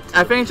commit.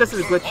 I think it's just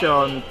a glitch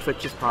on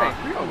Twitch's part.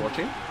 Hey, we are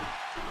watching.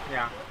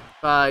 Yeah.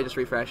 I just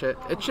refresh it.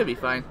 It should be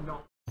fine.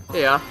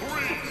 Yeah.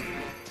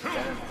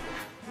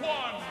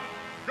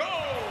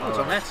 Oh, it's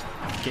on net.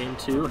 Game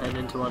 2 and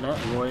into our net.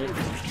 Roy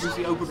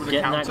Lucy opened with a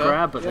getting counter. that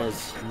grab, but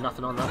there's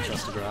nothing on that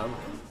chest to grab.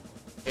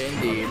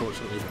 Indeed.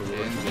 Unfortunately for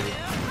Roy.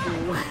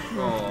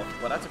 Oh.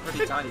 Well, that's a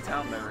pretty tiny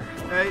town there.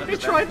 They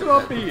tried to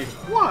up me.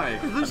 Why?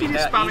 Because Lucy was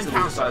spamming the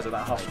size counter. of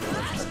that hospital.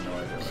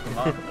 It's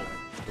remarkable.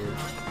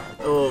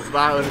 Oh,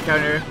 that was a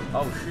counter,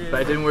 Oh shit.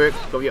 but it didn't work.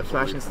 Go get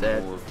flash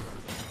instead.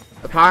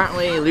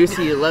 Apparently,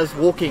 Lucy loves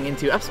walking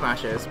into up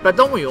smashes, but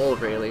don't we all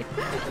really?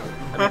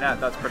 I mean,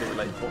 that's pretty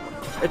relatable.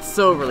 It's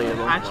so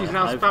relatable. And she's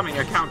now spamming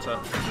a counter.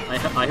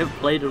 I have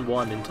played and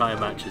won entire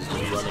matches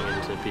just running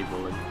into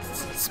people and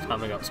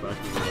spamming up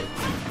smashes.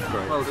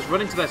 Great. Well, just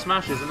run into their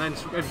smashes and then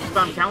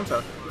spam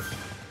counter.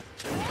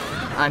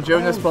 And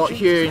Jonas Bot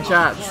here in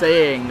chat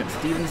saying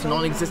Steven's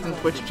non-existent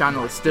Twitch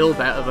channel is still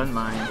better than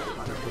mine.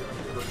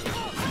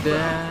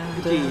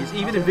 Jeez,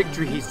 even in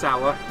victory he's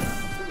sour.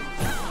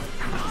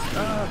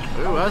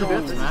 Ooh, that was a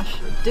good smash.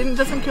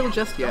 Doesn't kill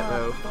just yet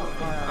though.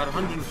 At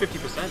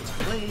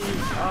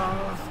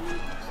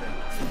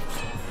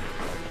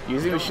 150%.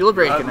 Using the shield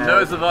breaker now.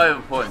 No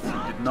survival points.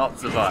 You did not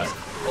survive.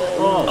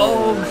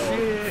 Oh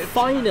shit!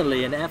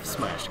 Finally an F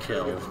smash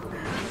kill.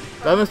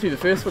 That must be the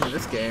first one of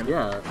this game.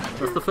 Yeah,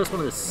 that's the first one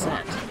of this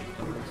set.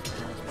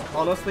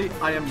 Honestly,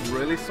 I am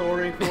really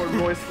sorry for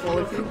Roy's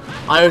quality.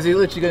 I was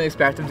literally going to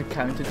expect them to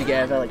counter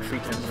together like 3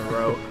 times in a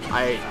row.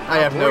 I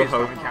have no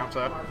hope.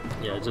 Counter.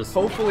 Yeah, just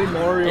Hopefully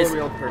Mario It's-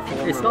 will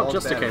perform. it's a not lot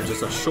just a better. counter,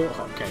 it's a short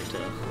hop counter.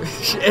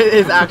 It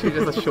is actually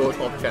just a short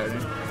hop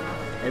counter.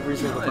 Every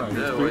single time.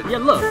 do it. Yeah,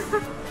 look!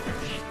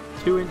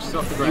 2 inches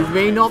off the You ground.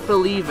 may not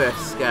believe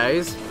this,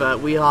 guys, but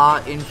we are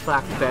in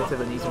fact better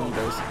than these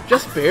Amiibos.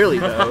 Just barely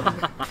though.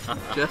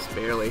 Just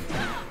barely.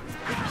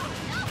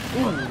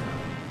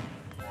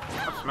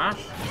 Up smash.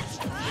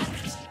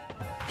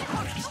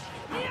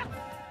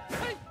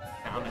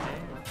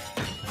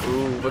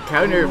 Ooh, the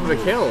counter for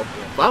the kill.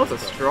 That was a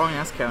strong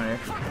ass counter.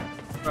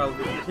 Well,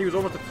 he was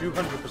almost at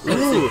 200%.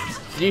 Ooh,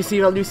 did you see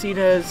how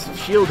Lucina's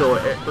shield or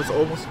it was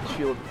almost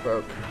shield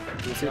broke?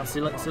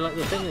 See, like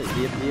the thing is,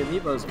 the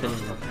Amiibos can,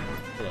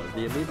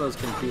 the Amiibos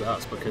can beat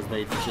us because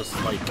they just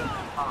like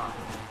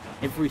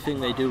everything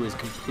they do is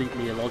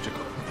completely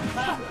illogical.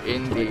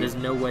 Indeed. There's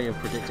no way of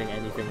predicting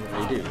anything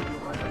that they do.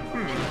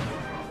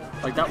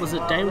 Like that was a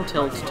down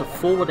tilt to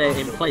forward air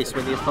in place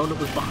when the opponent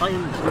was behind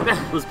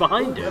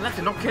And it, that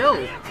did not kill.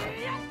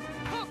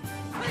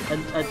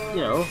 and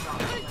you know,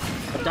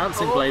 a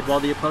dancing blade while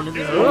the opponent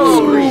is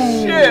Oh, on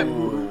screen.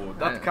 Shit!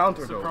 That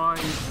counter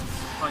surprise.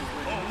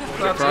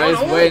 Surprise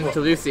win to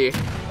Lucy.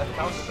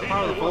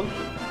 Powerful.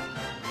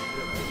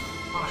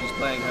 She's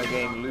playing her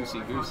game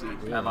loosey goosey.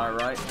 Am I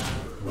right?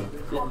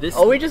 This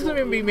Are we just going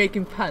to be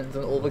making puns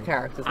on all the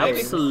characters' names?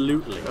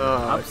 absolutely,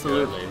 Oh,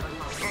 absolutely.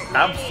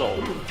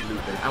 Absolutely.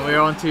 And we're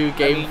on to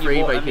game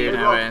 3 by here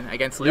now Amiibo.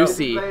 against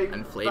Lucy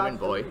and Flaming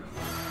Boy.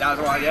 That's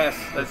right. Yes.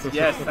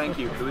 Yes. Thank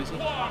you, Lucy.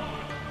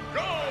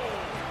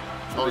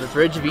 On the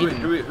Bridge of Eden.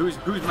 Who's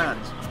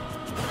man's?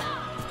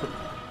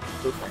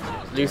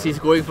 Lucy's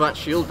going for that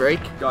shield break.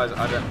 Guys,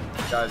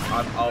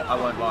 I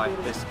won't lie.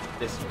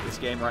 This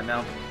game right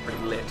now,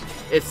 pretty lit.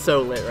 It's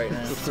so lit right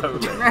now. So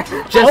lit.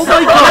 Just Oh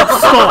my god,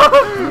 stop!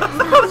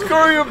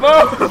 Screw you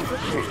both!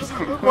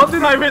 What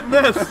did I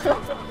witness?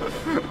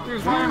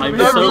 I'm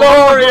The so,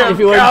 glory if of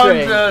you're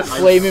wondering, counters!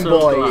 Flaming so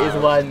Boy glad.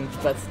 is one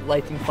that's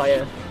lighting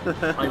fire.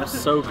 I'm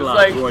so glad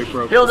Like, Roy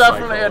broke he'll the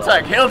definitely cycle.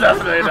 attack, he'll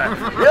definitely attack,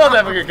 he'll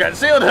definitely get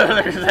he'll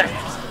definitely attack.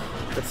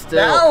 But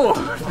still, No!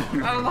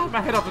 I laughed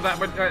my head off at that,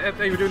 but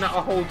they were doing that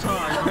the whole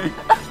time.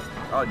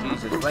 Oh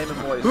Jesus, Flaming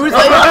Boy.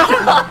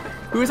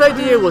 whose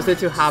idea was it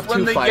to have When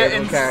 2 they fire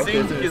get in characters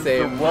sync in the is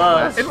same the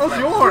worst. It was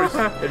yours!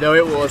 No,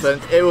 it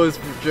wasn't. It was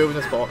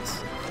Jonas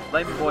Bots.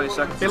 Flaming Boy is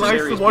sucking He some likes to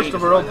serious watch the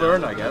penis world right now.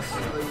 burn, I guess.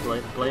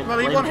 Blame Well,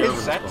 he won his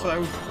Joven's set, bot.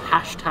 so...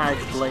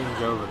 Hashtag blame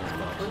Joven's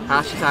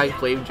bot. Hashtag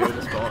blame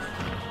Jonas Bot.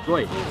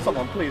 Roy,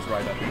 Someone please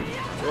write it.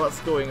 What's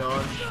going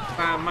on?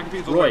 My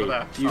computer's all Roy, over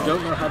there. you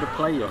don't know how to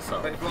play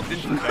yourself.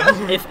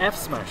 If F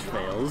smash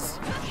fails,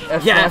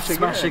 F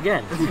smash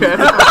again.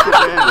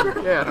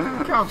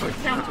 Yeah. Counter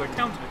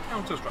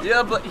strike.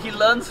 Yeah, but he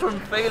learns from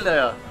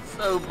failure.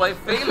 So by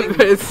failing,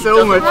 It's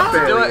so much do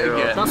it failure.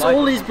 again. That's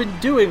all he's been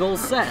doing all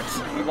set.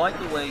 You like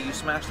the way you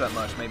smash that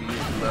much, maybe you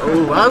can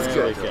learn. Oh, that's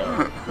There we good.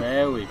 go.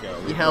 There we go.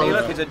 He Hey, held,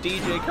 look, it's a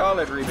DJ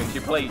Khaled remix.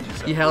 You played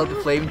yourself. he held the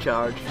flame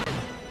charge.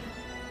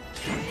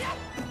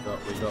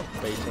 We got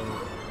baiting.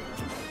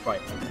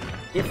 Right.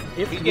 If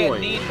You get Roy,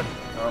 need.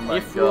 Oh my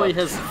if god. Roy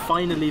has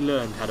finally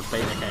learned how to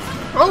bait a counter,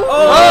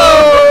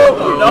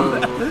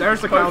 There's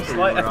the counter.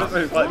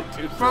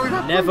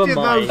 never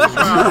mind.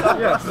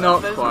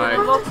 Not There's quite. been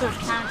a lot of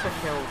counter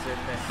kills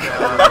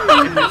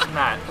in this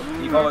match.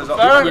 He follows up.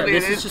 Yeah, Apparently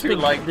this it has is just too been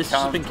like this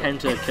has just been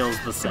counter kills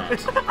the set.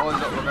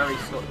 Follows up with very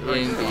slow.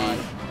 Indeed.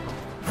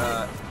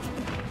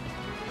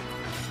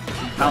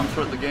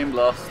 Counter at the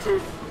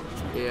Gameblast.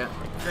 Yeah.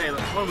 Hey, look,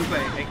 what are we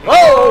playing?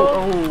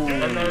 Oh!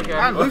 And there we go.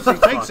 And Lucy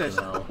takes it.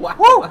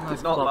 Wow!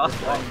 Did not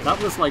last long. That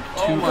was like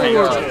two Oh my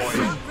counters.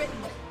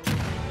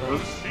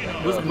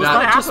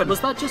 god.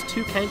 Was that just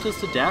two counters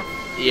to death?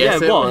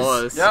 Yes, yeah, it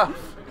was. Yeah.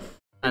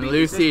 And Is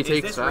Lucy this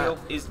takes that.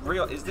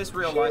 real? Is this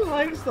real life?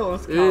 Likes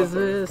those Is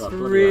this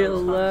real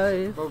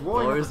life? But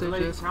Roy Or has is a it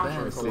late just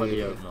counter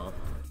Bloody fancy? hope not.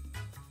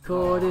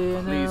 Caught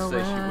in Please a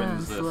say she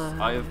wins this.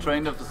 landslide. I have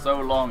trained her for so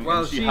long. Well,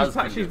 and she has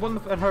been she's won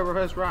her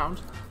reverse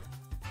round.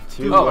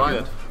 2-1.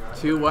 good.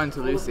 2-1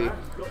 to Lucy.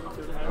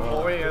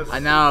 Warriors.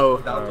 And now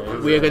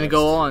we are going to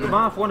go on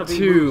Marth wannabe moves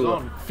to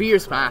on.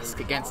 Fierce Mask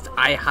against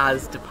I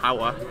Has the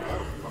Power.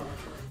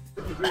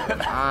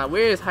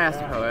 Where is I Has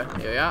the Power?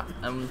 Here we are.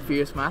 And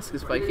Fierce Mask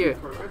is right here.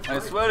 I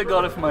swear to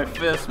God, if my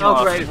first Oh,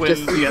 mask great. wins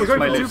Just- against we're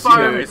my going too Lucy,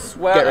 far. I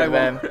swear Get I rid of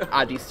won't. them.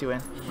 Add these two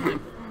in.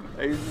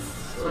 I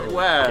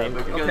swear.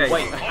 Because Okay.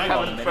 wait, I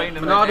haven't trained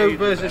him. Monado in ages,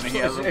 versus and he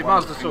hasn't won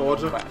Master a single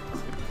Sword. match.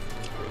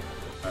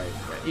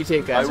 You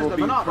take I that. will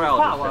be Monado proud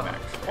power. of him,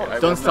 actually. I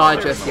Don't will start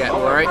not just be yet,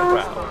 proud.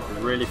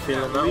 alright? Really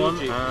feeling that one,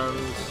 and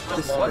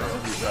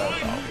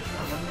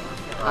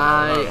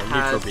I neutral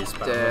Has beast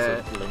spam, the was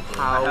it? Link.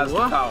 Has the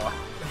Power power.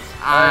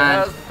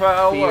 and has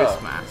power. Fierce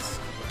Mask.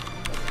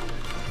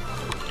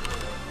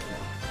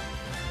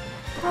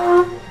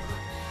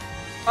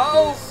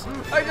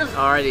 Oh! I just.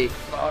 Alrighty.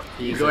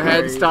 You go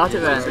ahead and start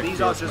it So then.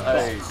 these are just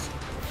bots.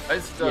 I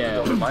started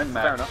Yeah. on my Fair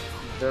match.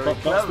 enough. Very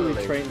But that's what we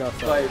cleverly. trained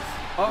ourselves.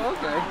 Oh,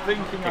 okay.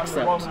 Thinking I'm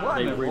the wrong Except one.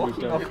 they and really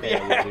walking don't off care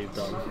the what edge. we've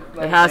done.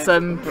 It has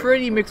some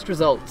pretty mixed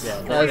results, Yeah,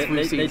 as they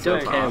we've seen so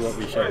don't care far. what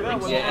we show.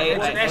 Yeah,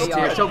 It's an S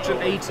tier, Shulk's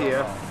an A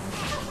tier.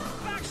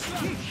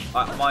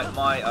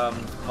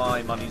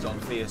 My money's on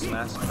Fierce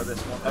Mask for this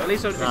one. At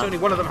least it's only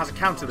one of them has a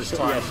counter this Yeah,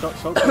 time. stop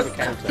the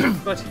counter.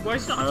 But why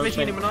is he not I don't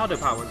activating any think- Monado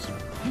powers?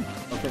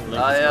 I think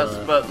Link's, Ah, yes,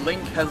 but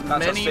Link has That's a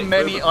many, sick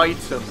many movement.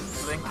 items.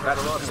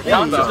 Better run.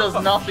 Counter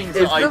does nothing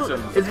to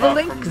items. Is the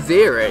Link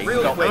zeroing?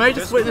 Real quick, Am I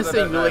just for those that witnessing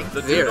don't the know, Link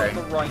the dude on zeroing?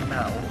 the right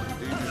now,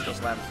 the dude who's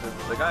just landed,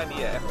 the guy in the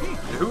air.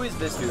 Who is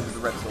this dude with the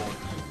red sword?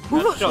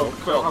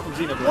 How come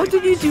Xenoblade? What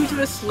did you do to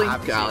this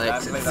Link,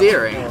 Alex? It's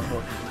zeroing.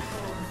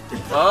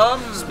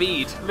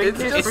 Speed. It's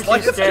is just pretty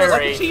Like it's just like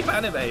scary. a cheap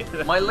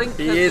anime. my Link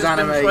He has is just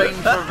been anime. trained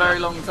for a very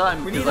long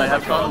time because I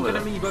have fun with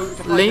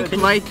it. Link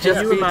might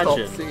just Can you be top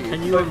imagine? seed.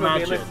 Can you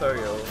imagine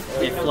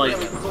if like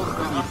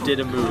you did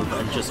a move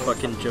and just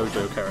fucking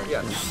JoJo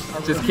character,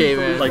 Just came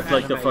in.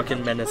 like the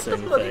fucking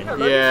menacing thing?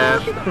 Yeah.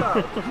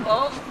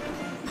 Oh,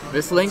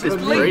 This Link is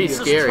Link pretty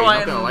just scary, try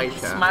not gonna and like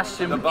that. smash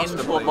him Buster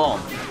into a Blade. bomb.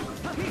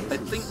 I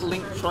think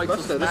Link tried to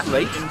smash him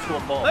into a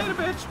bomb. Later,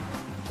 bitch.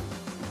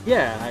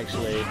 Yeah,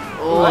 actually.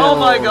 Oh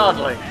my god,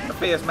 Link. The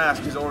Fierce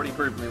Mask is already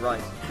proven me right.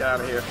 Get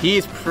out of here.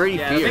 He's pretty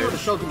Yeah, the thing with the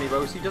fierce. Shulk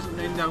Amiibo is he doesn't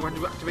really know when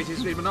to activate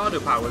his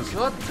Monado powers.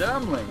 God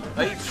damn, Link.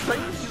 I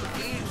trained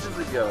you ages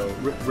ago.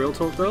 Real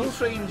talk though. I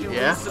trained you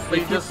Yeah.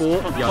 recently If you just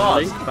brought for Young fun.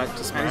 Link back to And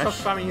he stopped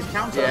Smash, spamming his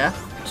counter. Yeah,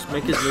 just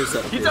make his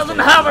moveset. He doesn't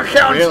have a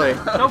counter! really.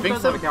 No, he Think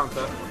does so? have a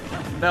counter.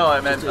 No,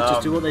 I meant,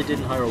 Just do what they did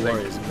in Hyrule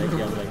Warriors and make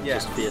Young Link Yeah.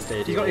 just fierce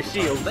deity. He's got his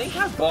shield. Link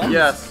has bombs?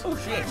 Yes. Oh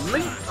shit.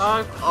 Link.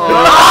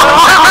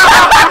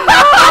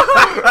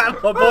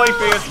 My boy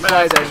Fierce Mask.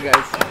 Right then,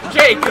 guys.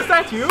 Jake, is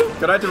that you?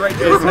 Can I direct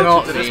It's your attention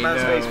not to this me,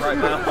 man's no. face right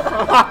now?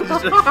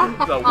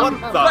 What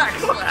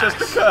the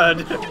just occurred?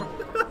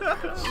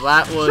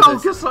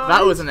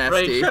 That was an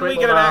SD. Can we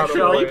get an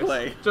actual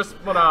replay? Just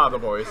Monado,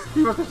 boys.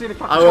 You must have seen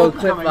a I will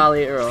clip that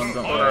later on,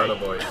 don't worry.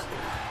 boys.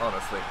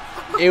 Honestly.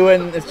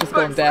 Ewan is just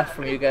gone deaf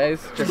from you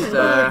guys. Just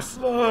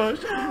want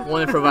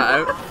to throw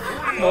that out.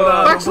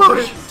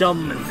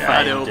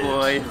 Dumbfounded. Oh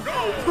boy.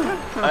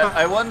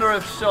 I wonder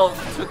if Schultz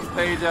took a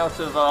page out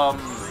of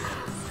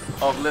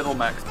Little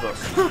Mac's book.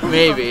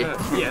 Maybe.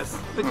 Yes.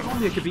 But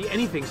Tommy could be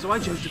anything, so I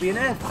chose to be an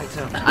air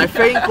fighter. I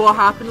think what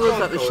happened was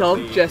that the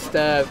Shulk just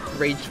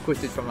rage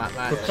quitted from that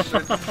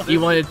match. He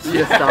wanted to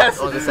just start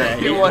on the same.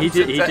 He He wanted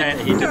didn't to end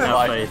have his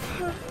life. faith.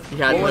 He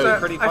had What was no.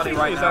 pretty funny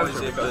right now is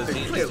if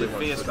the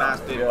Fierce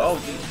Mask did,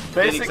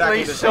 Basically,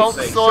 exactly the same Schultz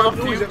thing. saw the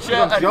Schultz was future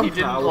on and he jump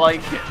didn't now.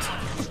 like it.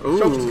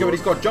 Shulk's good,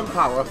 he's got jump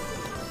power.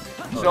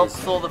 Shop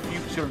saw the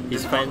future and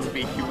He's didn't want found- to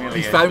be humiliated.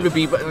 He's found the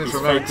B button in his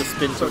He's remote. found the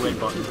spin to win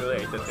button.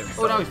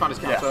 Oh, now he's found his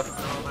counter.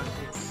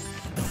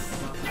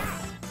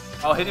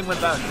 I'll hit him with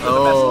that.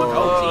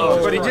 Oh.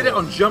 But he did it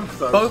on jump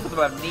though. Both of them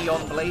have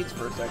neon blades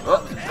for a second.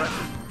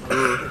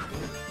 Oh.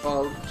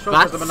 Well, Shop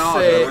has the That's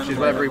Monado, it. which is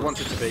whatever he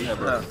wants it to be.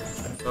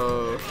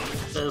 Oh.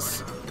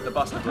 There's, The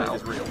Buster Blade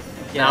is real.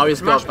 Now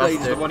he's got Smash Blade's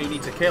the busted. one you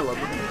need to kill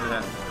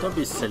him. don't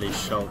be silly,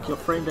 Shulk. Your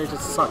frame data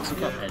sucks. You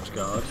can't edge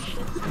guard.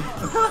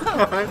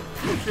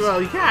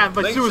 Well, you can,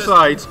 but Link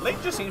suicide.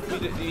 Link just seems to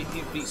be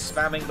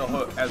spamming the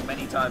hook as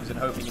many times and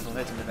hoping it'll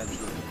hit him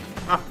eventually.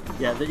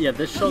 Yeah,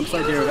 this Shulk's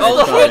idea of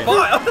Oh, edge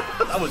guarding.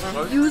 That was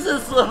close.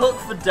 Uses the hook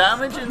for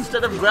damage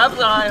instead of grabs,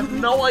 and I have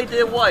no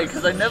idea why,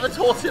 because I never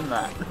taught him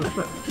that.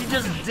 He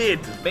just did.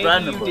 Maybe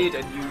randomly. you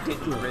did and you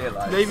didn't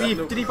realise. Maybe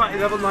did he find a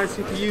level 9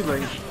 CPU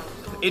Link?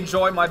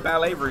 Enjoy my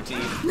ballet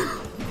routine.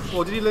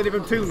 Or did he learn it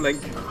from Toon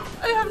Link?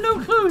 I have no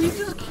clue. He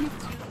just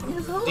keeps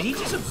his hook. Did he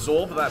just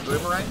absorb that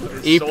boomerang with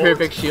his He sword?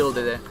 perfect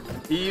shielded it.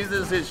 He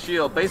uses his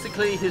shield.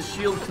 Basically, his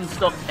shield can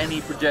stop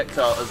any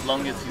projectile as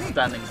long as he's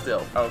standing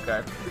still.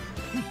 Okay.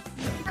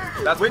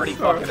 That's pretty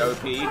fucking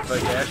OP,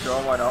 but yeah,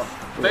 sure, why not?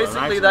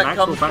 Basically, an that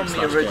actual comes from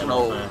the backslash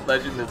original game, yeah.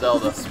 Legend of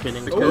Zelda.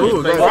 Spinning Ooh,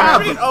 to that's Oh,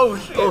 grab. shit! Oh,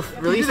 shit! Oh,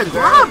 release the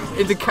grab.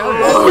 into counter.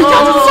 Oh, he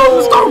got the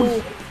soul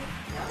stone!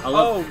 I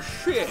love, Oh,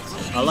 shit!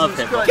 I love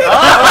him.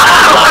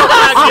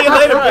 See you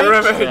later,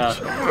 bitch!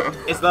 Yeah.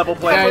 It's level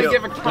playing Yeah, field.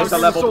 give a It's a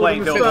constant level sword playing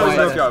in the field, boys,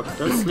 stone. let's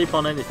go. Don't sleep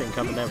on anything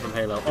coming down from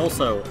Halo.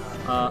 Also,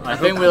 I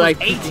think we're like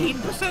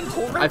 18%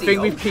 already? I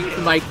think we've Oh, peaked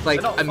the mic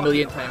like a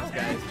million times,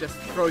 guys. Just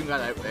throwing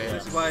that out there.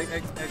 This is why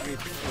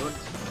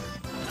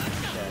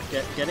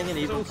getting an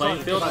even all playing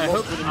fine, field. but I I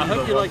hope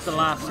watched you like the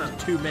last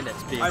 2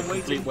 minutes being a I'm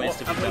complete waiting,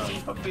 waste of I'm your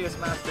waiting time. for Fierce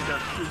Master to go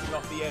shooting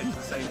off the edge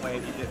the same way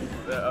he did.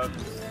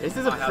 This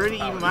is a I have pretty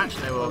power. even match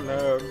now. Will.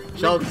 no.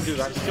 Shulk. Do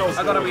that.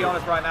 I gotta be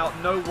honest right now,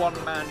 no one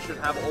man should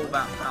have all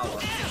that power.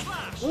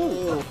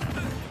 Ooh,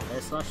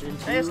 Air slash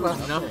into air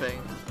slash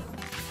nothing.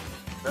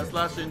 That's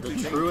last into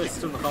The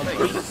truest of Hey,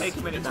 combos. just take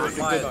a minute to That's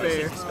a admire good the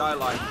fair. City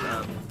Skyline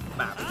map.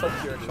 I'm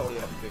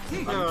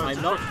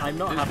not happy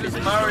that This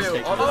he's Mario.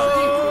 taking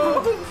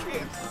Oh,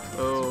 shit!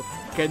 Oh,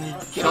 can you? Oh,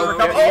 Shulk,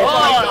 my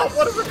god,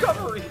 what a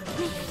recovery!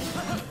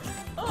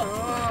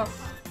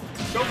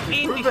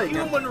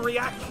 Inhuman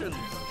reactions!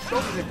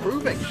 Shulk is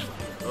improving.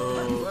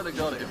 Oh, Swear to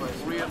God, if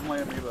 3 of my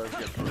amiibos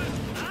get through,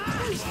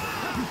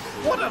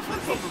 What a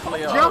fucking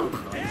probably are. Jump!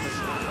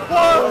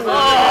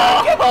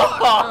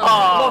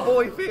 My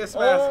boy Fierce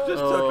Master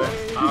just took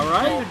it.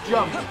 Alright.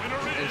 Jump!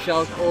 and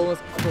Shulk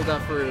almost pulled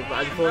that through, but Now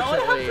I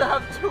unfortunately, have to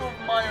have 2 of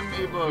my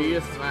amiibos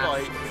Fierce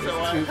Master fight, is so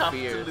I too have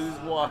fierce. to lose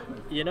 1.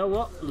 You know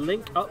what?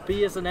 Link up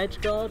B as an edge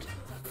guard?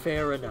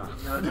 Fair enough.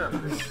 a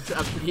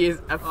fierce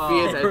edge enough on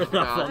guard.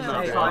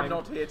 that. Hey, I'm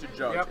not here to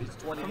judge. Yep. It's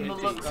From the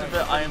 2018. looks of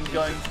it, I am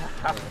going to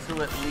have to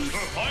at least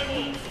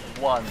lose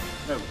 1.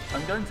 No,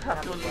 I'm going to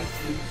have to at least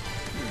lose 2,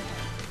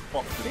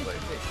 possibly.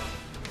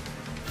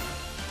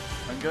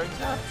 I'm going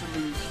to have to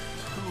lose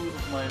 2 of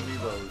my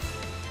amiibos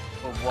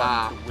for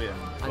 1 to win.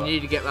 I but-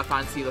 need to get that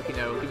fancy looking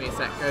out. Give me a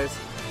sec, guys.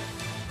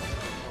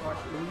 I'll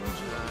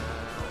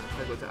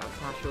go to App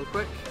Smash real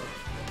quick.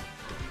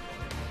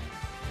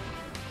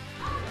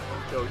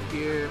 Go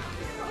here.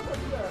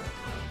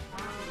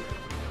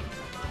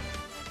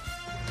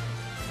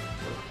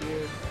 Go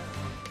here.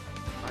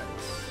 Right.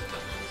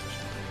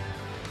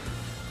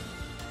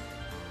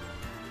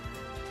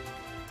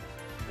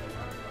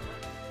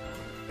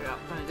 Yeah,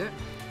 find it.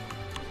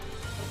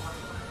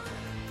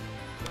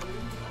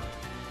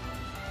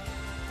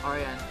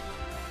 Alright,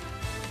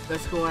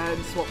 let's go ahead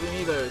and swap the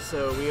amiibos.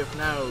 So we have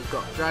now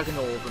got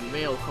Dragonol, the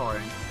male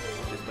card,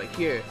 just like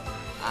here.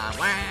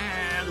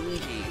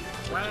 Luigi,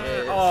 which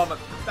is Oh, but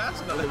that's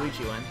the another.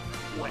 Luigi one.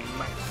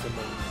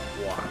 Maximum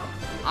wow.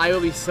 I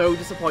will be so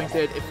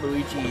disappointed if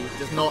Luigi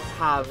does not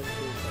have.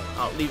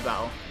 Oh, leave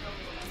battle.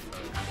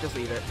 Just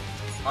leave it.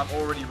 I'm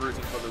already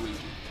rooting for Luigi.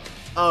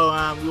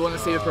 Oh, we want to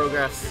save the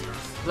progress.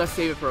 Let's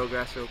save the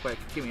progress real quick.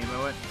 Give me a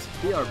moment.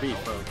 BRB,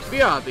 folks.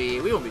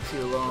 BRB, we won't be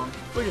too long.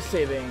 We're just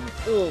saving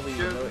all the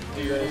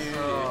amiibos.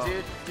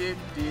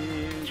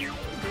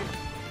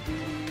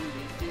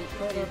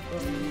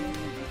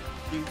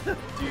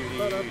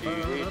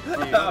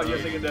 Oh, you're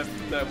singing the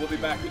We'll Be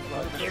Back in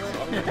 5 minutes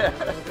song.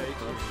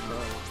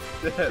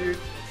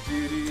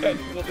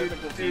 Technical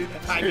difficulty.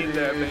 Hang in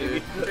there,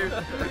 baby.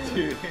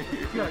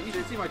 Yeah, you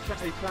should see my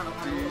channel.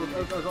 I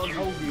was on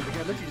hold music. I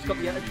literally just got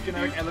the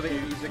generic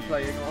elevator music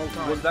playing the whole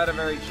time. Was that a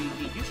very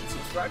cheeky? You should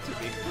subscribe to me.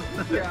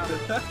 Yeah.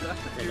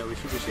 You know, we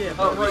should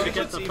Oh, right, we you should get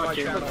should the see my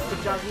fucking. channel. The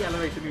jazzy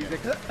elevator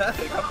music.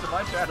 Come to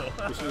my channel.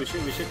 We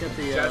should get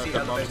the Jazzy Monty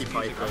elevator music.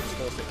 Python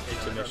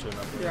intermission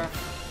up here. Yeah.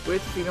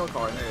 Where's the female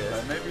card? There it I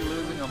is. may be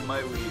losing on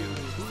my Wii U.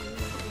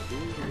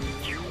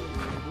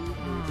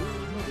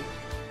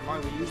 My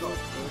Wii U's off.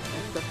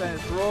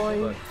 Defense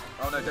Roy.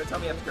 Oh no, don't tell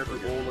me you have to go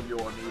through all of your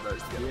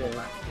amiibos to get them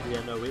back.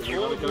 Yeah, no, we All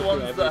gotta of the go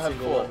ones through that every have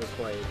single fought. one this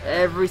way.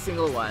 Every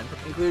single one,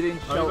 including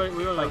Oh, we won't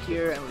Shulk, have to.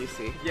 Fakir, and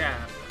Lucy. Yeah.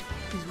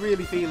 He's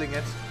really feeling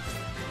it.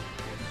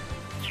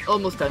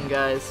 Almost done,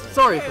 guys.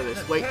 Sorry for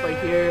this wait right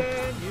here.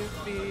 You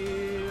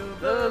feel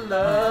the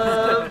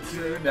love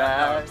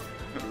tonight.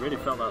 I really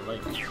felt that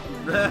late.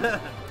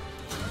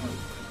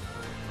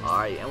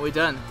 Alright, and we're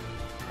done.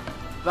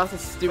 That's a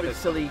stupid,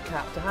 silly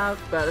cap to have,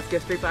 but let's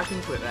get straight back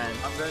into it then.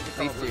 I'm going to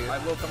come up with, I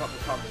will come up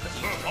with comments.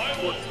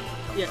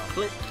 Yeah,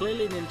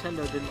 clearly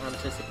Nintendo didn't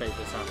anticipate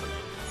this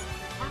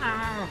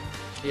happening.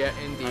 Yeah,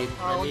 indeed.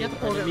 I mean, an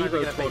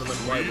Amiibo tournament,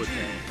 why would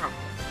they?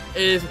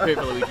 It is a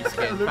Paper Luigi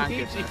skin, thank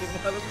goodness.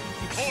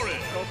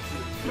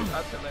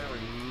 That's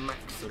hilarious.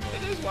 Maximum.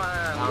 It is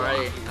wild.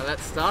 Alright, now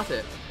let's start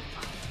it.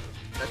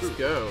 Let's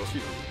go.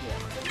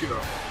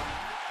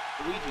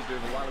 Luigi's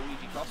doing a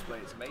Waluigi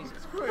cosplay, it's amazing.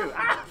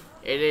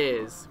 It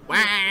is.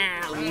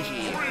 Wow,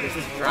 Luigi. This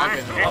is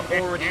Dragon.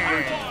 Already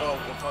rooting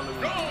for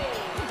Luigi.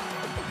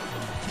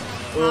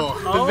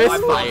 Oh, the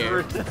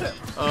misfire.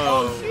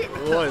 Oh,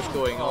 what is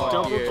going on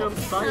Double here? jump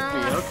side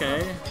B,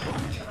 okay.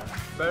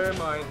 Bear in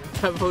mind,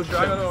 Double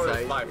Dragon jump is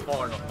side. by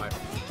far not my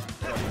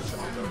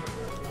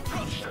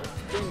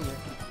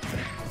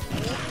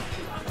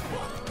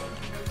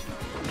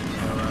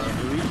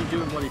Luigi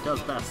doing what he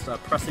does best,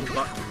 pressing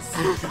buttons.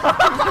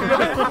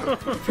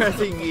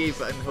 Pressing E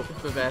button, hoping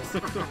for the best.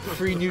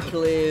 3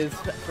 neutral is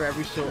for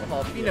every short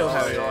hop. You know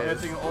how it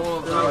is. Hitting all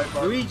of the right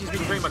buttons. Luigi's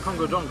been doing my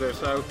Congo Dongo,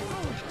 so.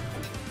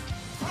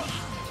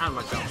 And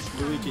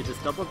myself. Luigi, this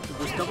double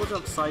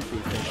jump side B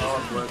thing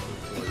isn't working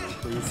for you.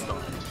 Please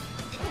stop.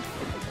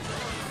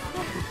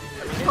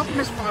 Stop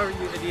misfiring,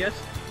 you idiot!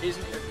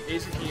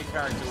 Isn't he a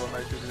character where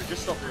most people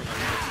just stop doing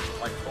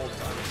it like all the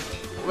time?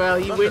 Well,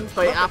 he wins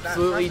by Look at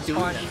absolutely that's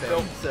doing tiny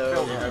nothing. So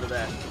building over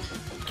there.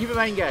 keep in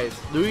mind, guys,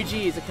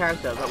 Luigi is a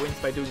character that wins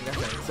by doing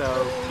nothing. So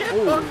Get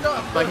fucked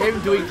up! by him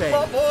doing things,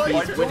 By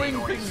he's doing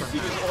winning. things, he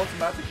is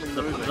automatically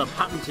losing. The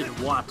patented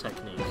Wa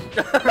technique.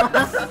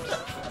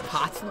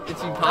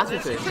 It's been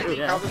patented.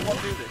 Yeah. How does one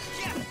do this?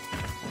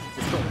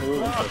 It's got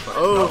all the fucking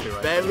Oh,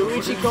 copyright. there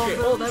Luigi comes.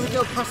 Oh, there we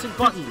go, pressing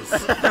buttons.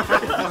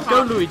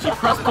 Go, Luigi,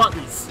 press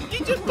buttons.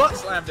 You just butt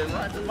slammed him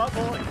right to my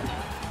boy.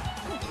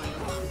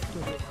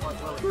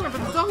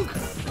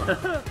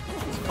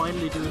 He's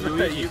finally doing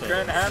Luigi You thing.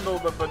 can handle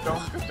the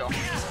badonka.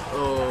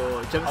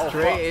 Oh, jumps Oh,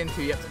 straight fuck.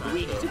 into yep.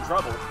 Luigi's in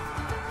trouble.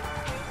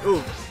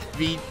 Ooh,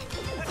 the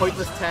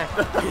pointless tech.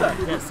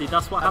 Yeah, see,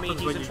 that's what I mean, happens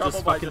he's when in you trouble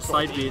just by fucking just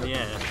sort of side B in the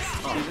air.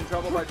 He's in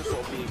trouble by just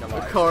sort of being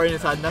alive. Corin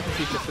has had nothing to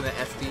do just in an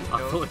SD. I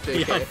No, thought,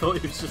 JK. yeah, I thought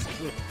he was just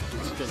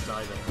gonna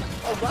die there.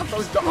 Oh,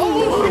 Rambo's done.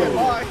 Oh, shit,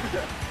 why?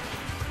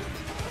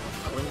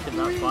 Blinking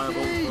that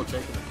fireball before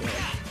taking the kill.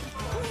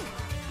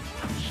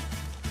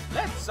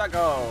 Let's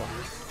go.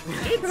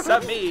 It's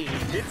a me.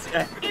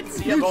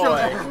 It's your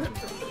boy.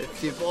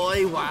 It's your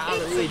boy, wow,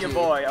 It's Luigi. your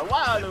boy.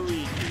 Wow,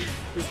 Luigi.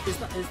 Is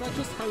that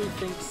just how he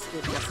thinks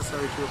it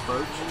necessary to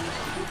approach?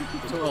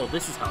 So, oh,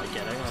 this is how I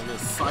get it. I'm gonna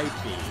side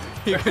B.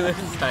 You're gonna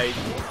side.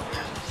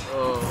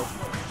 Oh.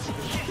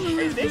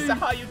 Is this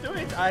how you do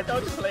it? I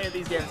don't play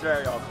these games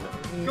very often.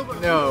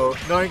 No,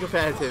 not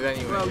competitive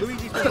anyway. Well,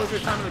 Luigi's been over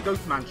his time in the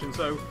Ghost Mansion,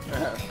 so.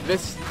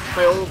 This,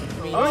 by all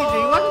means,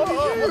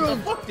 What the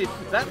fuck did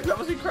that? That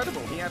was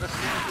incredible. He had a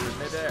seizure in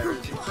midair. It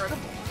was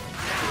incredible.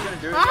 He's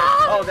gonna do it again.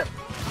 Oh, that.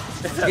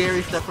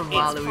 scary stuff from It's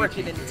Waluigi.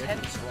 freaking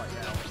intense right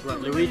now. Right,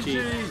 Luigi,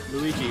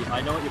 I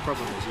know what your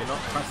problem is. You're not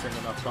pressing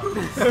enough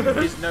buttons.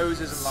 His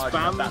nose isn't large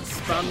enough. That's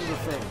Spam the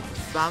thing.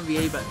 Spam the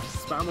A button.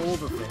 Spam all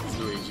the things,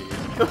 Luigi.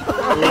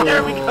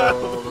 There we go.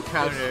 Oh,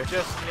 counter.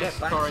 Just missed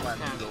Corin that.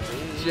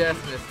 just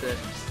missed it.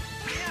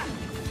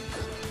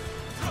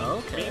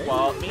 Okay.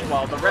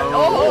 Meanwhile, the red.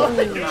 Oh,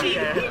 Oh, he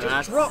That's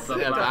just dropped the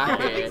it. back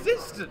air.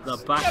 Existence. The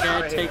back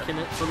air taking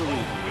it for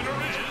Luigi.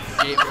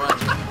 Game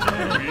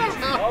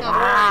 1.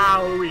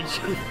 Wow,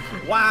 Luigi.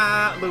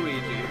 Wow,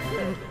 Luigi.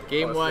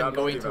 Game 1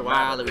 going to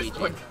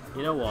Waluigi.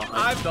 You know what?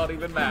 I'm not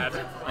even mad.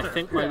 I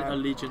think my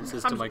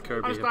allegiances to my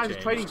Kirby I'm have glad his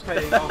training's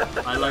changed. paying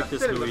off. I like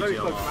this Still, it was Luigi very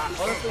a close lot. match.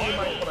 Honestly, you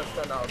might want to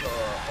stand out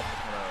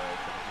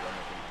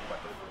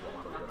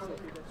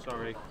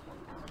Sorry.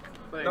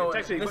 No, It's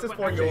actually, this is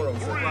when- for your own.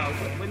 Well,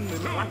 when the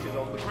match is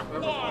on, the camera.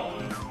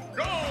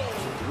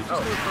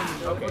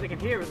 Okay. What they can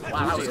hear is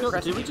Wow,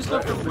 Did we just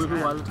go from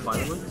Woohoo Island to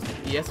Violence?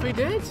 Yes, we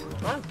did.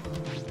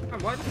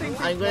 And why do they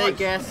think I'm gonna twice?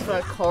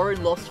 guess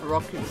Corin lost to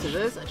Rock and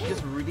Scissors, and she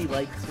just really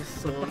likes his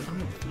sword.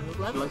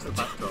 She likes the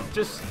backdrop.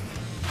 Just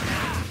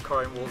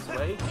Corin walks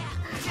away.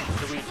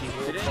 Luigi Did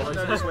walks anyone follows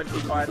notice him. when he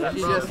fired that? She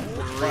just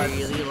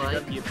really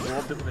likes. He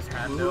absorbed it with his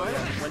hand.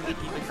 When did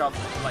he become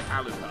like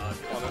Alucard?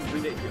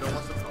 Honestly, you know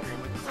what's the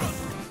problem with this?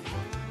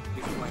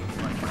 He's playing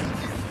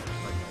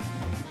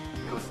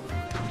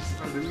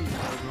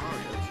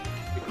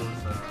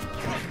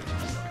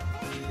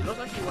it looks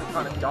like he went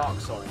kind of Dark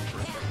Souls for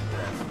a second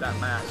there, with that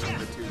mask and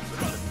the two.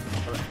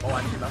 Oh,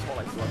 actually, that's more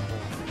like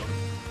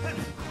Bloodborne.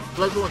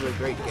 Bloodborne's a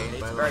great game,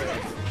 It's by the very way.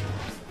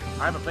 good.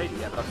 I haven't played it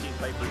yet, but I've seen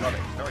playthroughs of it.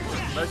 It's very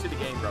good. Most of the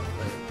games I've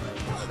played.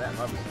 That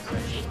was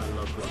insane. I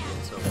love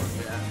Bloodborne so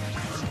much. Yeah.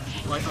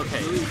 Like,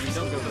 okay, You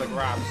don't go for the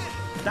grabs.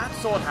 That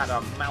sword had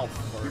a mouth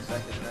for a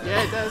second there.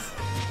 Yeah, it does.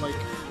 like,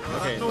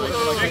 okay,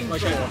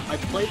 I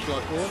played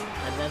Bloodborne,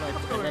 and then I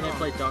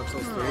played Dark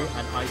Souls 3,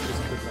 and I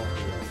just could not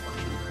heal.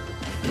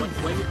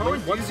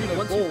 Once you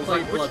play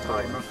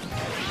Bloodborne, you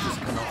just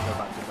cannot go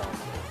back to Dark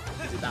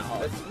Souls. Is it that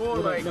hard? It's more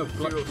like no,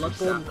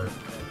 Bloodborne.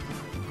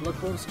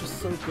 Bloodborne's just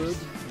so good,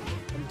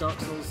 and Dark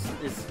Souls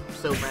is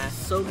So meh.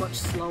 so much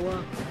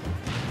slower.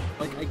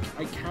 Like,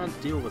 I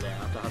can't deal with it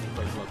after having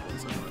played Bloodborne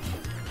so much.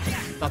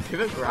 That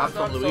pivot grab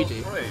from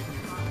Luigi.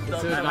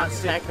 So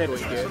that's technically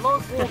It's good. a lot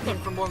of walking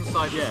from one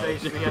side of the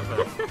stage to the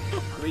other.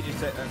 Luigi's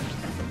take that.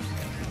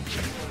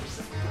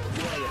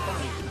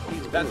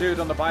 That dude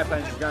on the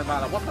biplane is going by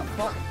like, what the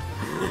fuck?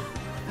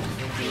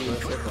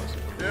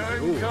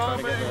 Ooh, trying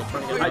to get the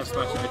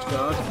smash edge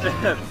guard.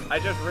 I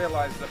just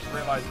realized that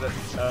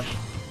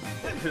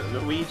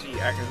Luigi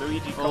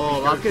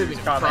Oh, copied that could've Goku's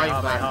been prime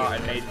Kamehameha back.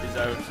 and made it his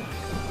own. Oh,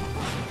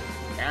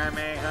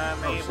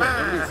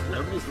 Kamehameha!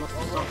 nobody's lost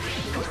the stock.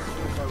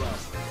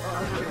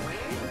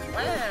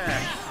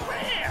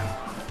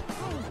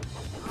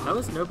 How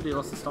has nobody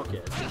lost the stock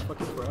yet? It's been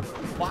fucking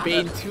forever.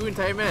 Been 2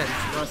 entire minutes.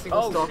 Not a single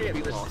Oh stock shit,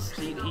 has been lost.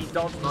 he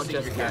dodged Not the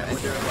just siege again. yet.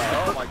 We're doing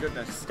well. Oh my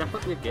goodness. Step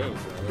up your game,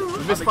 bro.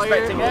 I'm Misfire.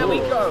 expecting, there we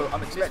Oh. go!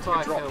 I'm expecting a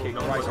Misfire drop kick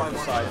kill. right on the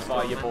side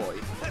by your boy.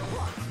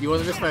 You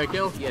want a misfire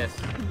kill? Yes.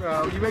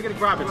 No, you make it a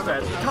grab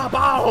instead.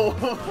 Kabow!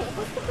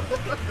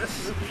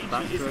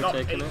 Back He's throw not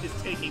taking it.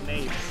 he's taking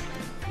names.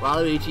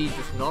 Waluigi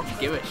does not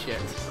give a shit.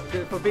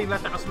 For being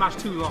left out of Smash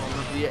too long.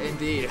 Yeah,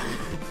 indeed.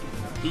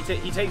 He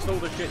takes all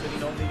the shit that he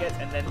normally gets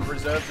and then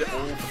reserves it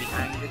all for the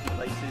anger he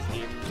places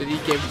in. Did he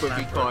give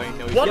Boogie coin?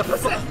 No, he What?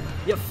 didn't.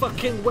 You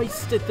fucking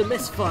wasted the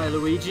misfire,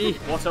 Luigi.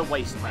 What a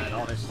waste, man,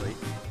 honestly.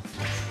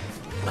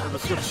 That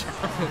was your chance.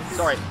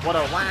 Sorry, what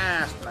a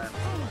waste, man.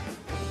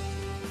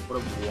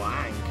 What a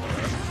wank.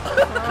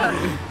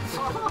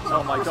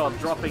 Oh my god,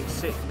 dropping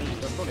sick meat.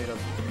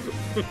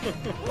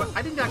 Well,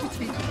 I didn't actually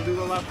teach him to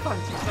do all that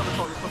fancy stuff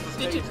across the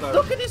Did you stage, though.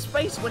 look at his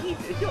face when he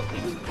beat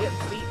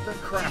the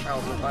crap out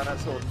of him by that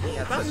sword? He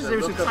had That's such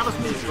as a if look Samus of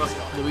moves.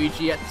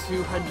 Luigi at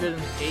 208%.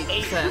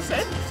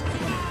 8%?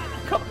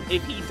 Come,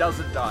 if he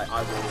doesn't die,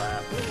 I will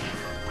laugh.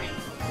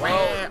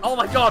 Well, oh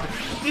my god!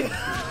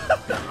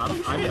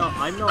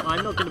 I'm not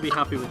going to be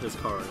happy with this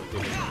card.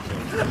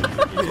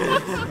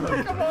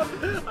 Come on!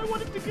 I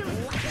wanted to kill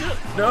him.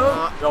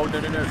 No! No!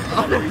 Come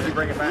on, Luigi,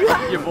 bring it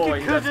back. Your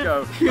boy, let's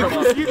go. Come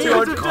on. You two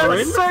have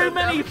done so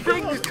many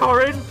things,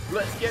 Corin!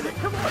 Let's get it.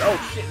 Come on.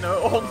 Oh shit! No!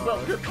 Oh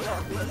no! Good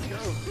luck. Let's go.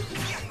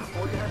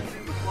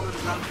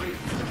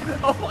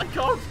 Oh my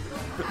god!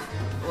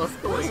 What's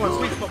going Come on, on?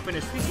 sweet spot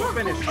finish, sweet spot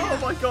finish. Oh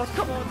my god!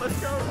 Come on, let's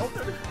go. Oh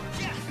no!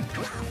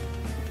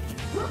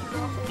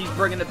 He's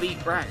bringing the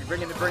beat back.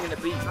 Bringing the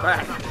beat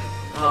back.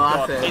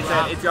 Oh, that's it.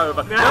 It's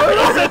over. No, it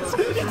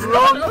isn't!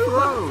 Wrong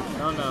throw!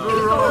 No, no.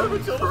 It's over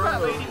till the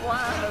fat lady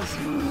was.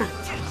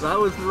 That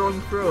was the wrong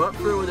throw. That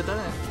throw would have done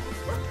it.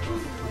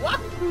 What?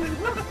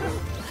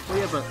 Oh,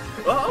 yeah, but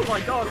Oh my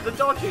god! The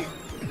dodging.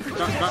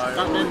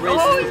 that then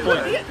raises the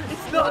point.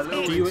 It's not. Do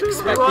you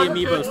expect the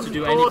amiibos to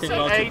do anything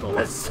logical?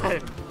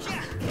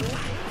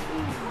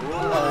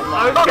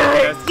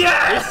 Okay!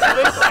 Yes!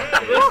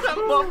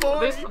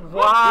 This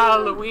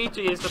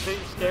Waluigi is the big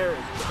scary.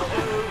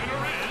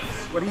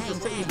 Well, he's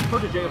the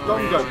protege of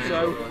Dongo, so...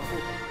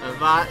 And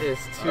that is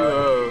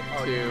 2-0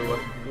 to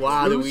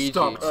Waluigi.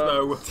 stops,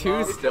 though.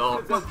 2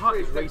 stops. A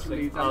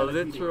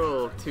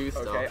literal 2 Okay,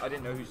 stop. I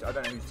don't know whose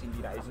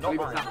TV that is. Not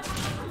mine.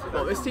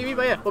 Oh, this TV,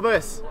 but yeah. What about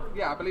this?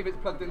 Yeah, I believe it's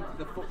plugged into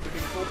the big 4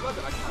 plug,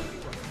 and I can't see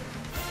one.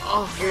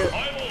 Oh, here.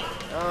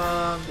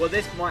 Well,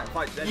 this might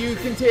fight. You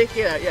can take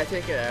it out. Yeah,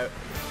 take it out.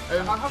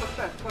 I'll have a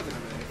spare plug in a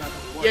minute, if that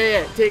doesn't work.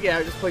 Yeah, take it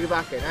out. Just plug it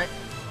back in, right?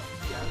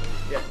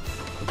 Yeah.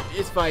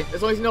 It's fine.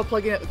 As long as you're not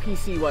plugging out the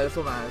PC wire, that's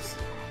what matters.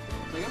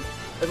 Again?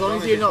 As long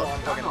as you're not.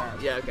 I'm not.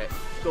 Yeah, okay.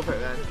 Go for it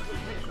then.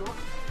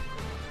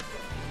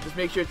 Just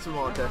make sure it's a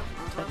monitor.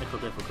 Technical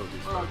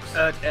difficulties.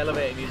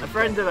 Elevator music. A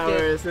friend of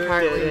ours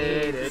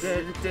apparently.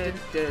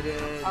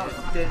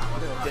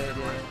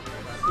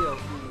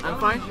 I'm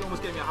fine. You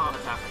almost gave me a heart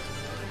attack.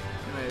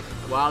 Anyways,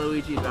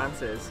 Waluigi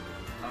advances.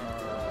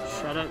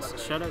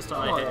 Shoutouts to I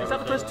Hate Is that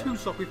the first Everything. 2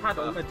 sock we've had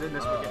in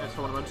this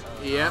tournament?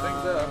 Yep.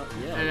 Yeah.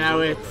 And now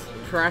it's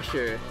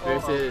Pressure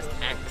versus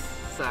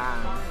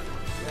X-San.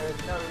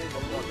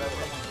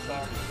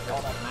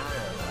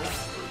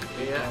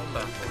 Yeah.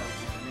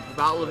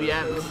 Battle of the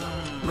Ends.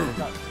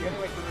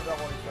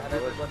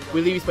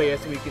 We leave this by here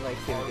so we can like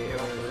see the game.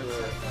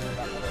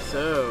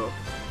 So,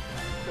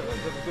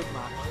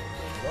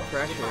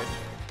 Pressure.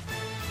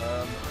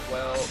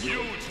 Well,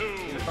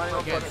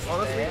 Against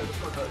honestly,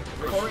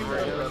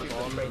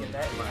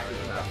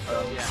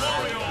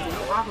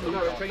 Half of the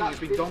work training has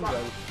been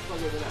Dongo.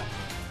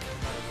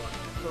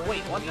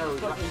 wait, what? No,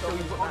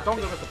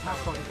 Dongo has the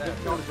pass on his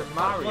known as a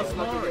Mario.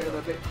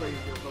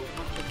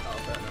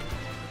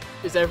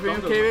 is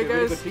everything okay with Dongo's a really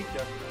guys? good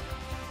teacher.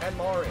 And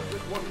Mario.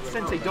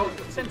 Sensei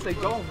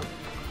Dom.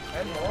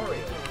 And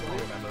Mario.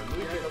 Remember,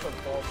 Luigi doesn't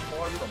fall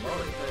far from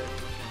Mario.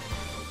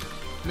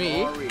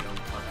 Me?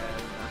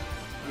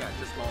 Yeah,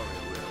 just Mario.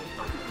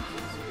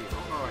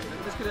 Alright,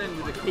 let's get in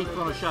with a peek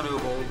on a Shadow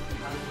Ball.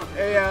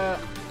 Hey,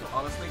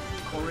 Honestly,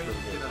 Corey.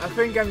 I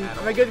think am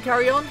I good to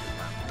carry on?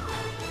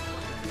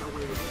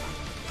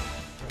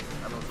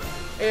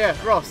 Yeah,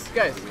 Ross,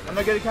 guys, am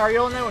I good to carry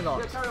on now or not?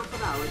 Yeah, carry on for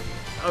now.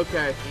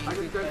 Okay. I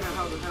just don't know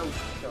how the hell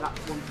that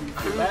 1, 2,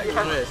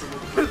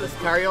 3. Let's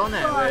carry on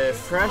then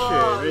with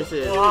Pressure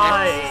versus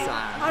Why?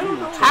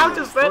 Exercise. How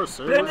does that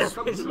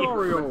Versus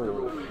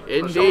Mario.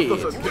 Indeed.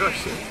 Mario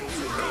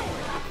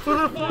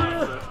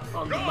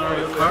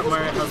Kart,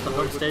 Mario has the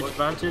home stage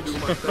advantage,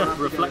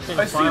 reflecting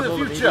I see the fireball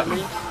future.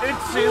 immediately. It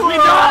sees me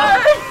die.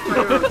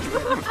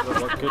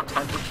 What good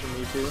tactics from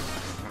you two.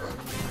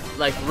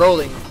 Like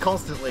rolling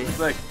constantly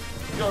Like,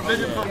 your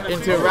vision from the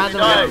into a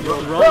random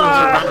You're rolling to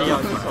Randy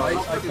Outside.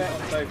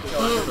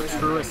 The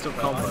truest of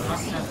combos.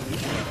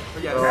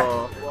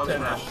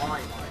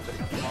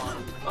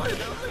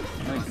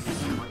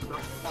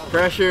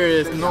 Pressure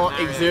is not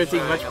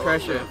exerting much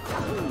pressure.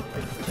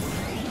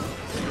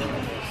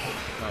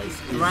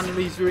 Nice.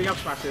 Randomly doing up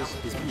smashes.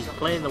 He's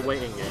playing the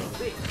waiting game.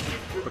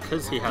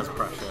 Because he has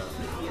pressure,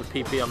 the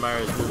PP on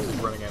Mario's moves is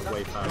running out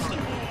way faster.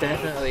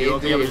 Definitely. He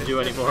won't be able to Indeed. do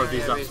any more of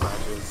these up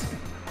smashes.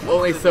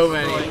 Only so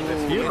many.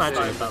 Can you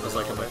imagine if that was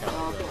like a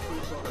mechanic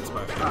that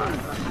smash?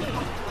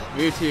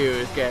 Mewtwo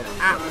is getting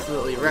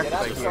absolutely wrecked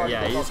by here.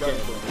 Yeah, he's getting.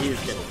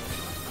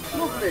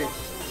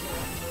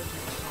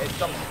 It's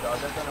something, guys.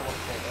 I don't know what to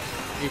say.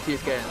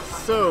 Mewtwo's getting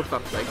so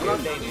fucked by here.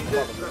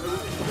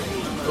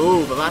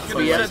 Ooh, but that's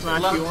the F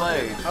smash you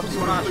want. Up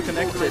smash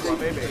connected.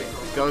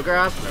 Go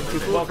grab. Too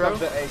full throw.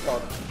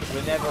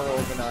 We're never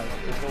organized.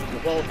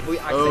 Oh,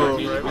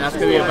 that's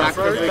gonna be a back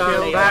throw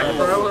kill. Back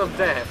throw of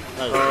death.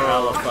 That's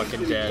hella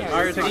fucking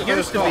dead. He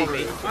used to be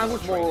me. I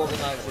was more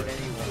organized than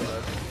anyone.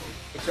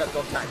 Except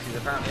on taxis,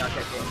 apparently I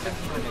kept getting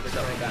mixed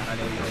up with that. I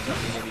nearly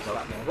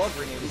slapped me.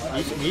 Rodri nearly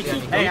slapped me. You can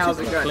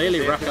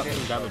clearly rack up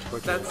some damage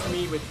quickly. That's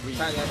me with Reed.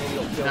 That's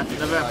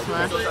another F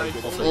smash.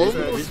 Also, Oh.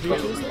 his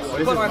Mewtwo's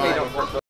But I made up for